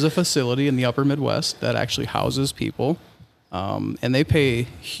a facility in the Upper Midwest that actually houses people, and they pay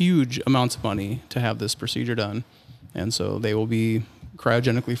huge amounts of money to have this procedure done, and so they will be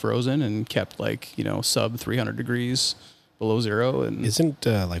cryogenically frozen and kept sub 300 degrees below zero. And Isn't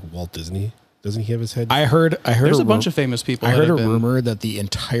like Walt Disney? Doesn't he have his head? I heard. there's a bunch of famous people. I that heard a have been- rumor that the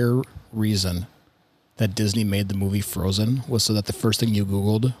entire reason that Disney made the movie Frozen was so that the first thing you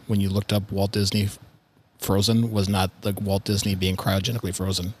Googled when you looked up Walt Disney Frozen was not like Walt Disney being cryogenically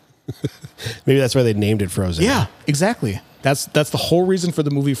frozen. Maybe that's why they named it Frozen. Yeah, exactly. That's the whole reason for the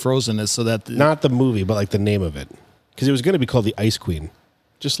movie Frozen is so that Not the movie, but like the name of it. Because it was going to be called the Ice Queen.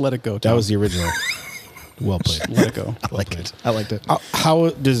 Just let it go. That Tom. was the original. Well played. Let it go. I liked it. I liked it. How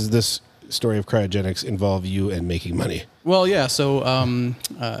does this story of cryogenics involve you and making money? Well, yeah. So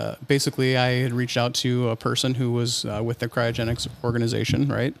basically, I had reached out to a person who was with the cryogenics organization,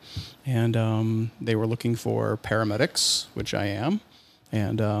 right? And they were looking for paramedics, which I am,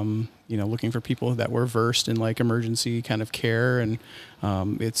 and looking for people that were versed in like emergency kind of care, and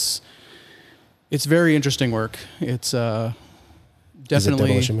it's very interesting work. It's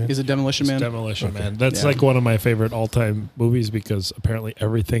definitely Is it Demolition Man? Demolition Man. That's like one of my favorite all-time movies because apparently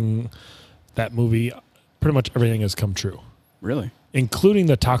that movie, pretty much everything has come true, really, including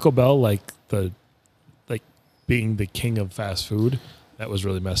the Taco Bell, like being the king of fast food. That was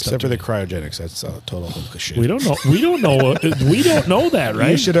really messed up. Except for the cryogenics, that's a total hunk of shit. We don't know. We don't know that, right?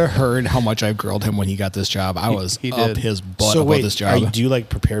 You should have heard how much I grilled him when he got this job. I was he up did. his butt So about wait, this job. do you like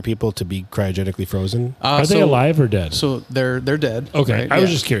prepare people to be cryogenically frozen? Are they alive or dead? So they're dead. Okay, right? I was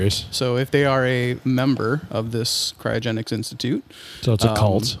just curious. So if they are a member of this Cryogenics Institute, So it's a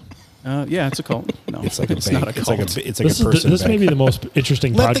cult. yeah, it's a cult. No, It's like a bank. not a It's cult. like a person. This may be the most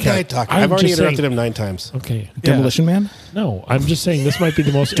interesting Let podcast. the guy talk. I'm I've already just interrupted saying- him 9 times. Okay. Demolition Man? No, I'm just saying this might be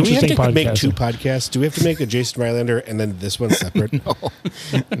the most Do we have interesting to podcast. make 2 podcasts? Do we have to make a Jason Rylander and then this one separate? No.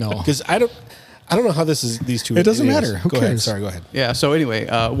 Because I don't know how these two. It doesn't matter. Who Go ahead. cares? Sorry, go ahead. Yeah. So anyway,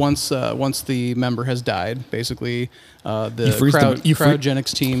 once the member has died, basically the You freeze them- you free-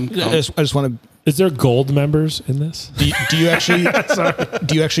 cryogenics team. I just want to. Is there gold members in this? Do you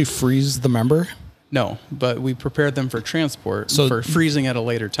actually freeze the member? No, but we prepared them for transport, So- for freezing at a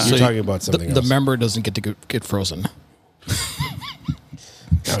later time. You're talking about something The else. member doesn't get to get frozen.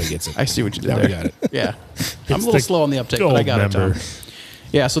 Now he gets it. I see what you did Now there. we got it. Yeah. I'm a little the slow on the uptake, but I gold got it member. down.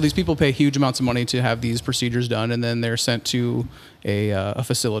 Yeah, so these people pay huge amounts of money to have these procedures done, and then they're sent to a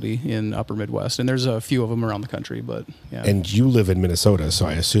facility in Upper Midwest. And there's a few of them around the country, but yeah. And you live in Minnesota, so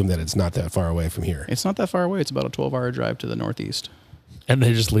I assume that it's not that far away from here. It's not that far away. It's about a 12-hour drive to the northeast. And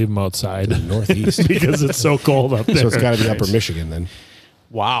they just leave them outside Northeast. because it's so cold up there. So it's got to be Upper Michigan then.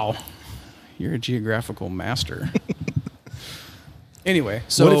 Wow. You're a geographical master. Anyway,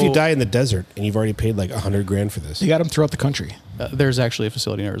 so What if you die in the desert and you've already paid like $100,000 for this? You got them throughout the country. there's actually a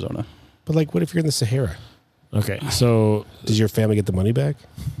facility in Arizona. But like, what if you're in the Sahara? Okay, so Does your family get the money back?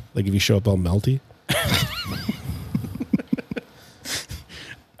 Like if you show up all melty?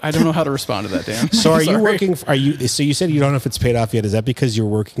 I don't know how to respond to that, Dan. So are you Sorry. working? So you said you don't know if it's paid off yet. Is that because you're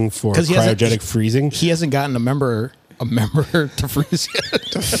working for 'Cause he hasn't- cryogenic freezing? He hasn't gotten a member to freeze yet.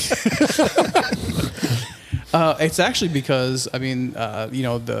 It's actually because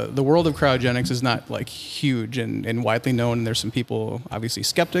the world of cryogenics is not like huge and widely known. And there's some people, obviously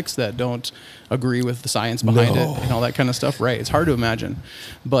skeptics, that don't agree with the science behind it and all that kind of stuff. Right? It's hard to imagine,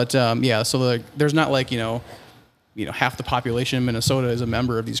 but so there's not like half the population in Minnesota is a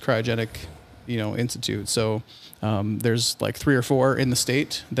member of these cryogenic institutes. So there's like 3 or 4 in the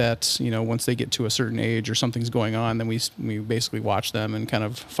state that once they get to a certain age or something's going on, then we basically watch them and kind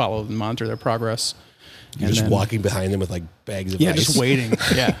of follow and monitor their progress. You're And just then- walking behind them with like bags of Yeah, ice. just waiting.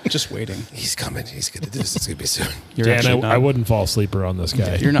 Yeah, just waiting. He's coming. He's gonna do this. It's gonna be soon. You're Dan, actually I wouldn't fall asleep around this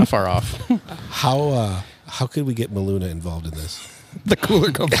guy. You're not far off. How could we get Maluna involved in this? The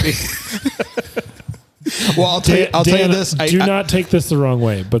cooler company. Well, I'll tell you Dan, this. do not take this the wrong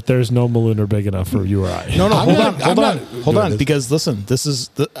way, but there's no Malooner big enough for you or I. No, I'm hold not- on, I'm not hold doing on. this. Because listen,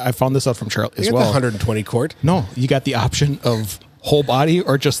 I found this out from Charlie You as got well. the 120 quart. No, you got the option of whole body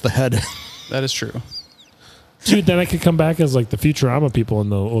or just the head. That is true. Dude, then I could come back as like the Futurama people in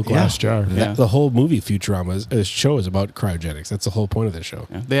the little glass jar. Yeah. The whole movie Futurama show is about cryogenics. That's the whole point of the show.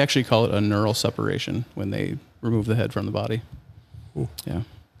 Yeah. They actually call it a neural separation when they remove the head from the body. Yeah.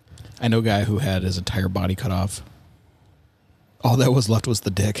 I know a guy who had his entire body cut off. All that was left was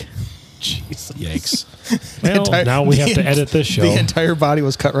the dick. Jesus. Yikes! Well, now we have to edit this show. The entire body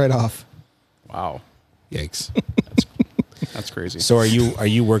was cut right off. Wow. Yikes! That's crazy. So are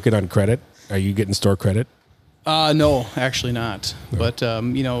you working on credit? Are you getting store credit? No, actually not. But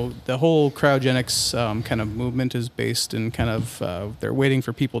the whole cryogenics kind of movement is based in kind of they're waiting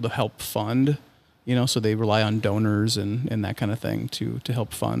for people to help fund. So they rely on donors and that kind of thing to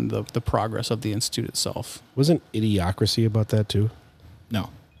help fund the progress of the institute itself. Wasn't Idiocracy about that too? No,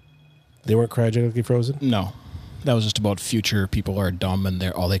 They weren't cryogenically frozen. no, that was just about future people are dumb and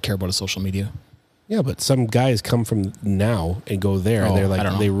all they care about is social media. Yeah, but some guys come from now and go there, and Oh, they're I don't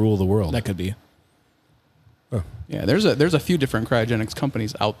like know. they rule the world. That could be. Yeah, there's a few different cryogenics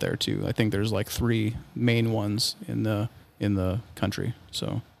companies out there too. I think there's like 3 main ones in the country.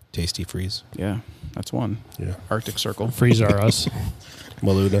 So Tasty Freeze. yeah, that's one. Yeah. Arctic Circle. Freeze are us.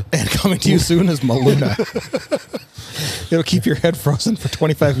 Maluna. And coming to you soon is Maluna. It'll keep your head frozen for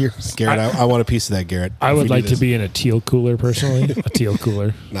 25 years. Garrett, I want a piece of that, Garrett. I If would we do like to this. be in a teal cooler personally. A teal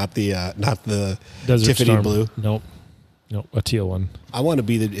cooler. Not the Desert Tiffany Storm. blue. Nope, a teal one. I want to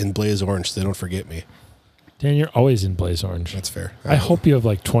be in Blaze Orange so they don't forget me. Dan, you're always in Blaze Orange. That's fair. I hope you have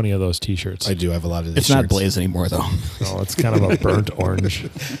like 20 of those T-shirts. I do have a lot of these It's not shirts. Blaze anymore, though. No, it's kind of a burnt orange.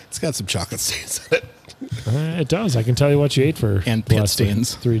 It's got some chocolate stains in it. It does. I can tell you what you ate for And the pit last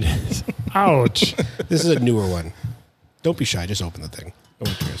stains. 3 days. Ouch. This is a newer one. Don't be shy. Just open the thing. Oh,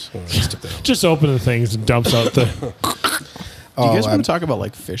 cheers. Oh, stick that on. Just open the things and dumps out the. Do you guys want to talk about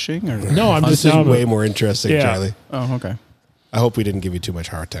like fishing or No, I'm just This is now. way more interesting, Yeah. Charlie. Oh, okay. I hope we didn't give you too much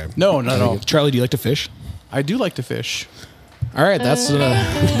hard time. No, not at all. Charlie, do you like to fish? I do like to fish. All right, that's been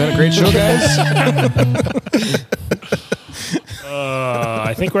a great show, guys.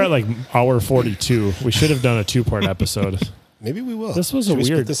 I think we're at like hour 42. We should have done a 2-part episode. Maybe we will. This was Should a we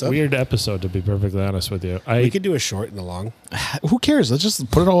split weird, this up? weird episode, to be perfectly honest with you. We could do a short and a long. Who cares? Let's just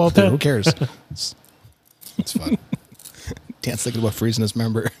put it all out there. Who cares? It's fun. Dan's thinking about freezing his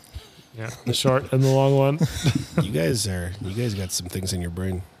member. yeah, the short and the long one. You guys got some things in your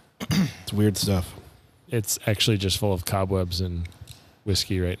brain. It's weird stuff. It's actually just full of cobwebs and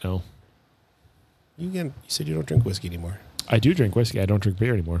whiskey right now. You said you don't drink whiskey anymore. I do drink whiskey. I don't drink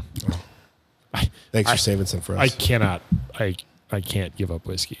beer anymore. Thanks for saving some for us. I cannot. I can't give up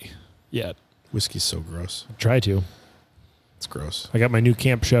whiskey yet. Whiskey's so gross. Try to. It's gross. I got my new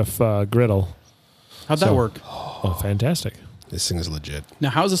Camp Chef griddle. How'd that So- work? Oh, fantastic. This thing is legit. Now,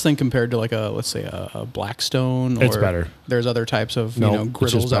 how's this thing compared to like let's say a Blackstone? Or It's better. There's other types of No, it's just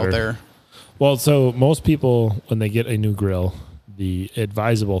griddles out better. there. Well, so most people, when they get a new grill, the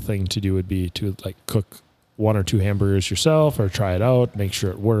advisable thing to do would be to like cook 1 or 2 hamburgers yourself or try it out, make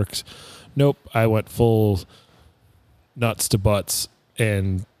sure it works. Nope. I went full nuts to butts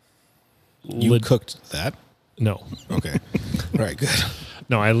and You cooked that? no. Okay. All right, good.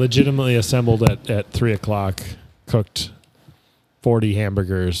 No, I legitimately assembled at 3:00, cooked 40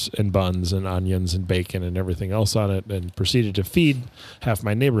 hamburgers and buns and onions and bacon and everything else on it, and proceeded to feed half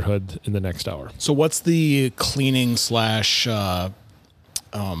my neighborhood in the next hour. So what's the cleaning /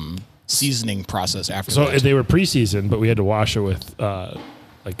 seasoning process after So that? they were pre-seasoned, but we had to wash it with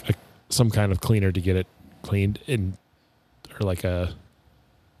some kind of cleaner to get it cleaned or like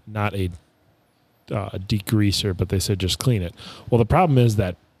not a degreaser, but they said just clean it. Well, the problem is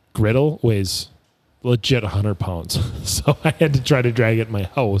that griddle weighs legit 100 pounds. So I had to try to drag it in my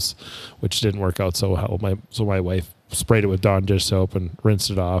house, which didn't work out so well. My wife sprayed it with Dawn dish soap and rinsed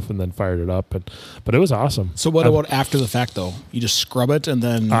it off and then fired it up. But it was awesome. So what about after the fact, though? You just scrub it and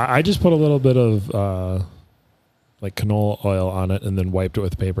then... I just put a little bit of like canola oil on it and then wiped it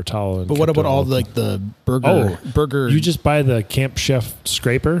with a paper towel. And but what kept about it all open. like the burger? You just buy the Camp Chef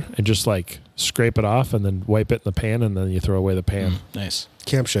scraper and just like scrape it off and then wipe it in the pan and then you throw away the pan. Nice.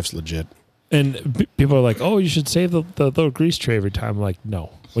 Camp Chef's legit. And people are like, "Oh, you should save the little grease tray every time." I'm like,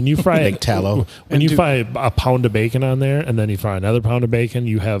 no. When you fry Like tallow. when you fry a pound of bacon on there and then you fry another pound of bacon,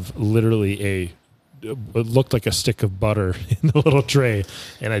 you have literally it looked like a stick of butter in the little tray,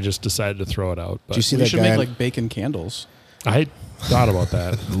 and I just decided to throw it out. But Do you see We that should guy? make like bacon candles. I thought about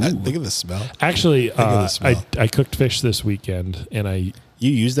that. Think of the smell. Actually, of the smell. I cooked fish this weekend, and I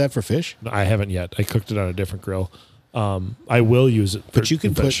You use that for fish? haven't yet. I cooked it on a different grill. I will use it, But you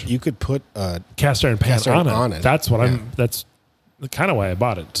could fish. put Cast iron pan cast iron on on it. it. That's what Yeah. that's kind of why I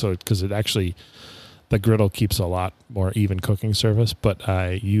bought it. So because it actually, the griddle keeps a lot more even cooking service. But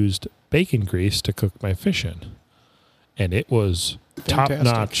I used bacon grease to cook my fish in, and it was top Fantastic.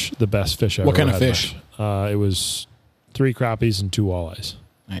 notch. The best fish I've What ever kind of had. fish? It was 3 crappies and 2 walleyes.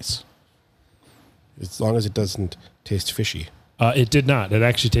 Nice. as long as it doesn't taste fishy. It did not. It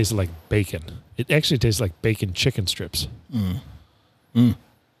actually tasted like bacon. It actually tasted like bacon chicken strips.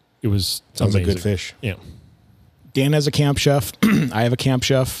 It was Sounds like amazing. good fish. Yeah. Dan has a Camp Chef. I have a Camp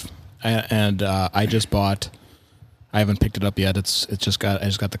Chef, and I just bought. I haven't picked it up yet. I just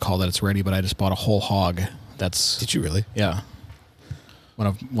got the call that it's ready, but I just bought a whole hog. Did you really? Yeah.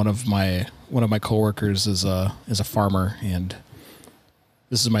 One of my coworkers is a farmer, and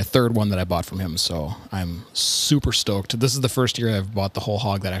this is my 3rd one that I bought from him. So I'm super stoked. This is the first year I've bought the whole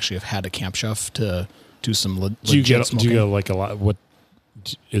hog that actually have had a Camp Chef to do some Do you get smoking. like a lot? What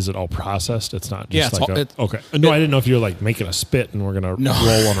is it all processed? It's not just Yeah, it's like all- okay. No, I didn't know if you were like making a spit and we're gonna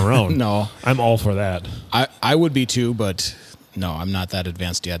roll one around. No. I'm all for that. I would be too, but no, I'm not that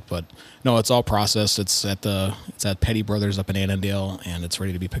advanced yet. But no, it's all processed. It's at Petty Brothers up in Annandale, and it's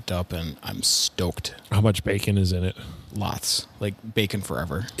ready to be picked up. And I'm stoked. How much bacon is in it? Lots, like bacon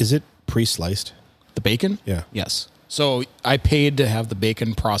forever. Is it pre-sliced? The bacon? Yeah. Yes. So I paid to have the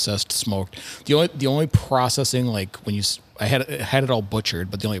bacon processed, smoked. The only processing, like I had it all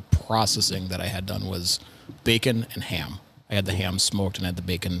butchered, but the only processing that I had done was bacon and ham. I had the ham smoked and I had the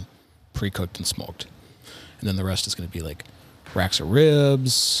bacon pre-cooked and smoked, and then the rest is going to be like racks of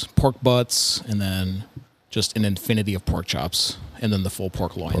ribs, pork butts, and then just an infinity of pork chops, and then the full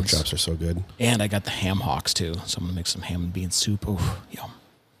pork loins. Pork chops are so good. And I got the ham hocks too, so I'm gonna make some ham and bean soup. Oh, yum!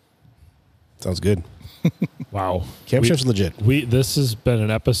 Sounds good. Wow. Camp Chef's legit. This has been an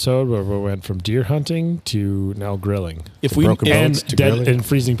episode where we went from deer hunting to now grilling. If we broken And bones to dead grilling. and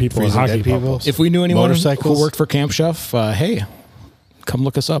freezing people Freezing and hockey dead people. puddles. If we knew anyone who Motorcycles. worked for Camp Chef, hey, come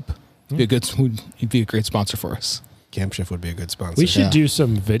look us up. You'd be a great sponsor for us. Camp Chef would be a good sponsor. We should Yeah. do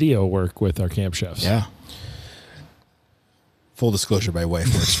some video work with our camp chefs. Yeah. Full disclosure, my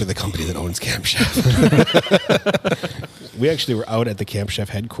wife works for the company that owns Camp Chef. We actually were out at the Camp Chef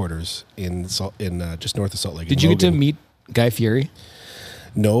headquarters in just north of Salt Lake. Did in you get to Logan. meet Guy Fieri?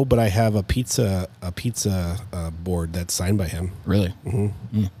 No, but I have a pizza board that's signed by him. Really?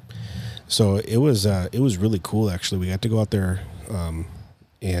 So it was really cool. Actually, we got to go out there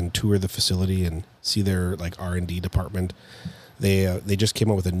and tour the facility and see their like R&D department. They just came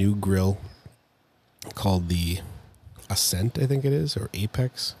out with a new grill called the Ascent, I think it is, or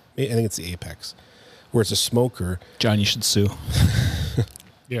Apex. I think it's the Apex, where it's a smoker. John, you should sue.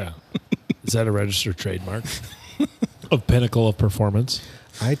 Yeah. Is that a registered trademark of Pinnacle of Performance?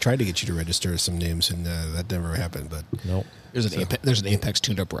 I tried to get you to register some names, and that never happened. But Nope. There's an Apex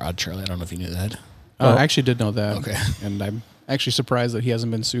tuned-up rod, Charlie. I don't know if you knew that. I actually did know that. Okay. And I'm actually surprised that he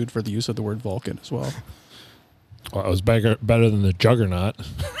hasn't been sued for the use of the word Vulcan as well. Well, it was better than the Juggernaut.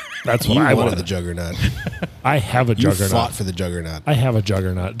 That's what you I wanted wanted. the Juggernaut. I have a You Juggernaut. fought for the Juggernaut. I have a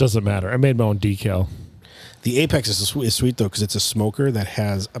Juggernaut. It doesn't matter. I made my own decal. The Apex is sweet though, because it's a smoker that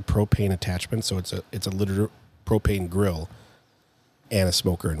has a propane attachment. So it's a literal propane grill and a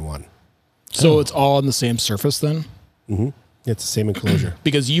smoker in one. So it's all on the same surface then? Mm-hmm. It's the same enclosure.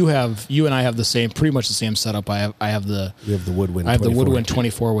 Because you and I have pretty much the same setup. I have the You have the Woodwind. I have 24. the Woodwind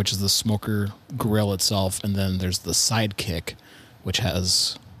 24, which is the smoker grill itself, and then there's the Sidekick, which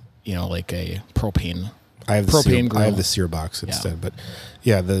has, like a propane. I have the propane sear, grill. I have the sear box instead, but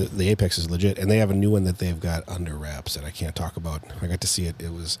yeah, the Apex is legit, and they have a new one that they've got under wraps that I can't talk about. I got to see it.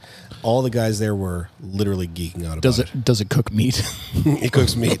 It was all the guys there were literally geeking out about it. Does it cook meat? It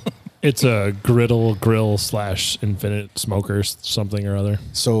cooks meat. It's a grill / infinite smoker something or other.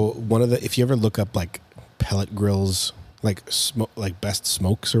 So if you ever look up like pellet grills, like best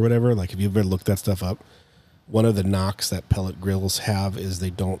smokes or whatever, like if you ever looked that stuff up, one of the knocks that pellet grills have is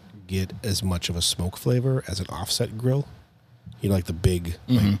they don't get as much of a smoke flavor as an offset grill. Like the big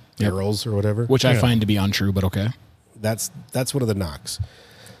barrels or whatever. Which I find to be untrue, but okay. That's one of the knocks.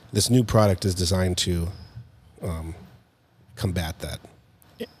 This new product is designed to combat that.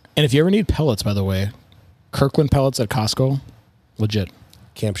 And if you ever need pellets, by the way, Kirkland pellets at Costco, legit.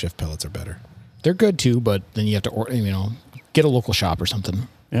 Camp Chef pellets are better. They're good too, but then you have to get a local shop or something.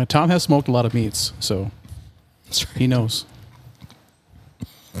 Yeah, Tom has smoked a lot of meats, so he knows.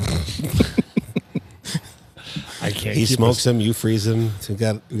 I can't. He keep smokes them, you freeze them. So we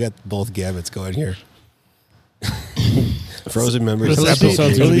got both gamuts going here. Frozen members. This At least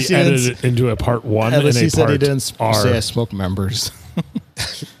episode's he- going at to least be he didn't- edited into a part 1 At and least a he said he part didn't R. say I smoke members.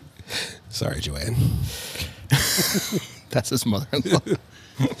 Sorry, Joanne. That's his mother-in-law.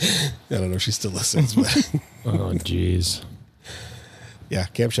 I don't know if she still listens, but Oh, jeez. yeah,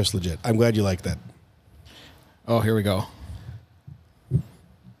 Camp Chef's legit. I'm glad you like that. Oh, here we go.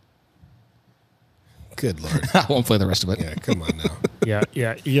 Good Lord. I won't play the rest of it. Yeah, come on now.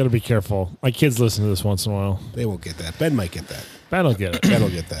 Yeah. You got to be careful. My kids listen to this once in a while. They won't get that. Ben might get that. Ben will get it. Ben will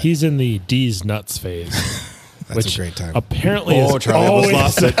get that. He's in the D's nuts phase. That's which a great time. Apparently, is Charlie almost always-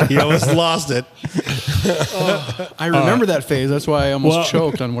 lost it. He almost lost it. I remember that phase. That's why I almost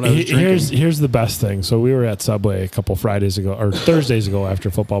choked on what I was drinking. Here's the best thing. So we were at Subway a couple Fridays ago or Thursdays ago after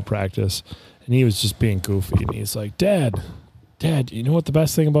football practice, and he was just being goofy, and he's like, Dad, you know what the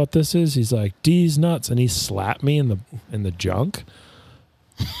best thing about this is? He's like, D's nuts, and he slapped me in the junk.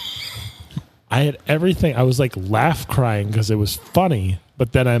 I had everything. I was like laugh crying because it was funny,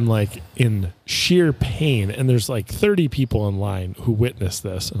 but then I'm like in sheer pain, and there's like 30 people in line who witnessed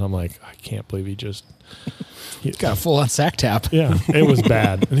this, and I'm like, I can't believe he Got a full-on sack tap. yeah, it was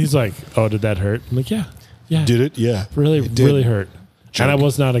bad. And he's like, oh, did that hurt? I'm like, yeah. Did it? Yeah. Really, It did. really hurt. And I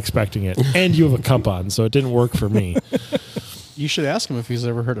was not expecting it. And you have a cup on, so it didn't work for me. You should ask him if he's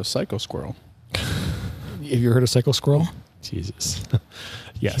ever heard of Psycho Squirrel. Have you heard of Psycho Squirrel? Jesus.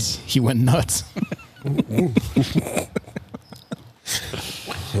 Yes. He went nuts.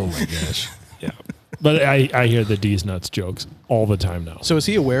 Oh my gosh. Yeah. But I hear the D's nuts jokes all the time now. So is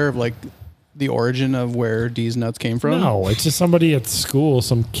he aware of like the origin of where D's nuts came from? No, it's just somebody at school,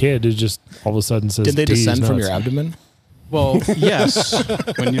 some kid who just all of a sudden says, Did they D's descend from nuts. your abdomen? Well, yes.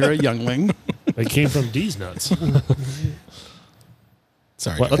 When you're a youngling. They came from D's nuts.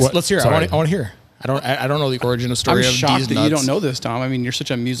 Sorry. What- Let's hear it. sorry. I want to hear. I don't know the origin story I'm of shocked D's that nuts. you don't know this, Tom. I mean, you're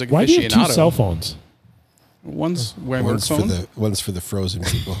such a music Why do you have two aficionado. cell phones? One's wearing work One's for phone. one's for the frozen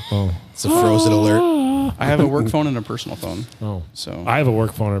people. Oh. It's a frozen alert. I have a work phone and a personal phone. Oh. So I have a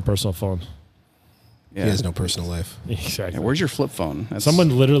work phone and a personal phone. yeah. He has no personal life. Exactly. Yeah, where's your flip phone? That's,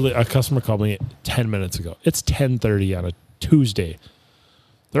 Someone literally, a customer called me 10 minutes ago. It's 10:30 on a Tuesday.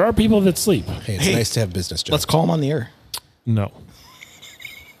 There are people that sleep. Hey, it's nice to have business jobs. Let's call him on the air. No.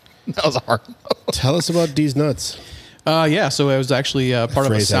 That was hard. Tell us about D's nuts. Yeah, so it was actually part of a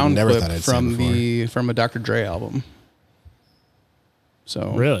phrase I've sound never clip thought I'd say from a Dr. Dre album.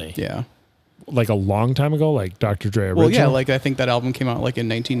 So Really? Yeah. Like a long time ago, like Dr. Dre original? Well, yeah, like I think that album came out like in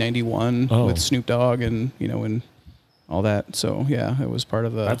 1991 Oh. with Snoop Dogg and and all that. So yeah, it was part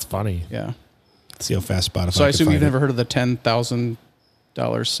of the. That's funny. yeah. See how fast Spotify. So I can assume find you've it. never heard of the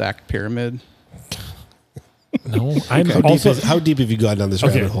 $10,000 sack pyramid. No, I'm How, also how deep have you gone down this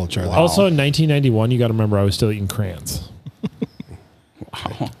rabbit hole, Charlie? Also in 1991, you got to remember I was still eating crayons.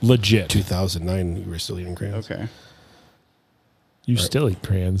 Wow. Legit. 2009, you were still eating crayons. Okay. You still eat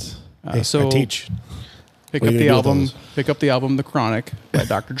crayons. Hey, So I teach. pick What up are you the gonna do with album. those? Pick up the album "The Chronic" by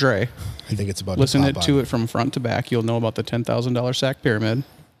Dr. Dre. I think it's about Listen to pop to on. it from front to back. You'll know about the $10,000 sack pyramid.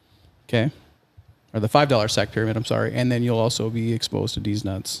 Okay. Or the $5 sack pyramid, I'm sorry. And then you'll also be exposed to D's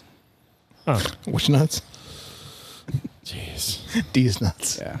nuts. Oh, Which nuts? jeez. D's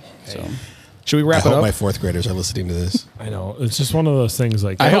nuts. Yeah. So Should we I wrap it hope up? my fourth graders are listening to this. I know. It's just one of those things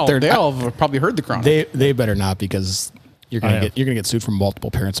like, I hope they all have probably heard the Chronic. They better not, because you're I gonna get sued from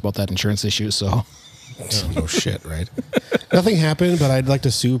multiple parents about that insurance issue. So No shit, right? Nothing happened, but I'd like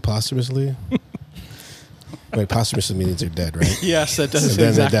to sue posthumously. Wait, posthumously means they're dead, right? Yes, that does And then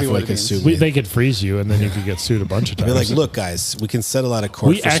exactly they what definitely it could means. sue me. they could freeze you and then you could get sued a bunch of Be times. like, look, guys, we can settle out of court.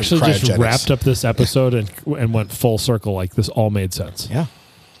 we for some actually just cryogenics. wrapped up this episode and went full circle. Like this all made sense. yeah,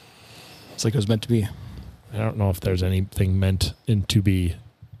 it's like it was meant to be. I don't know if there's anything meant to be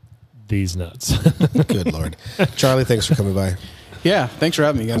these nuts. Good Lord. Charlie, thanks for coming by. Yeah, thanks for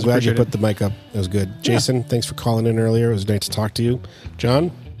having me, guys. I'm glad you Appreciate put the mic up. It was good. Jason, thanks for calling in earlier. It was nice to talk to you. John?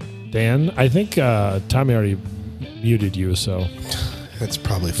 Dan, I think Tommy already muted you, so That's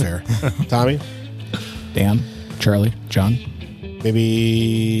probably fair. Tommy? Dan, Charlie, John.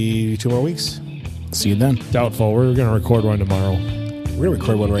 Maybe 2 more weeks? See you then. doubtful. We're going to record one tomorrow. We're going to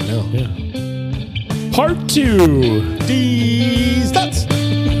record one right now. Yeah. Part 2. D's nuts!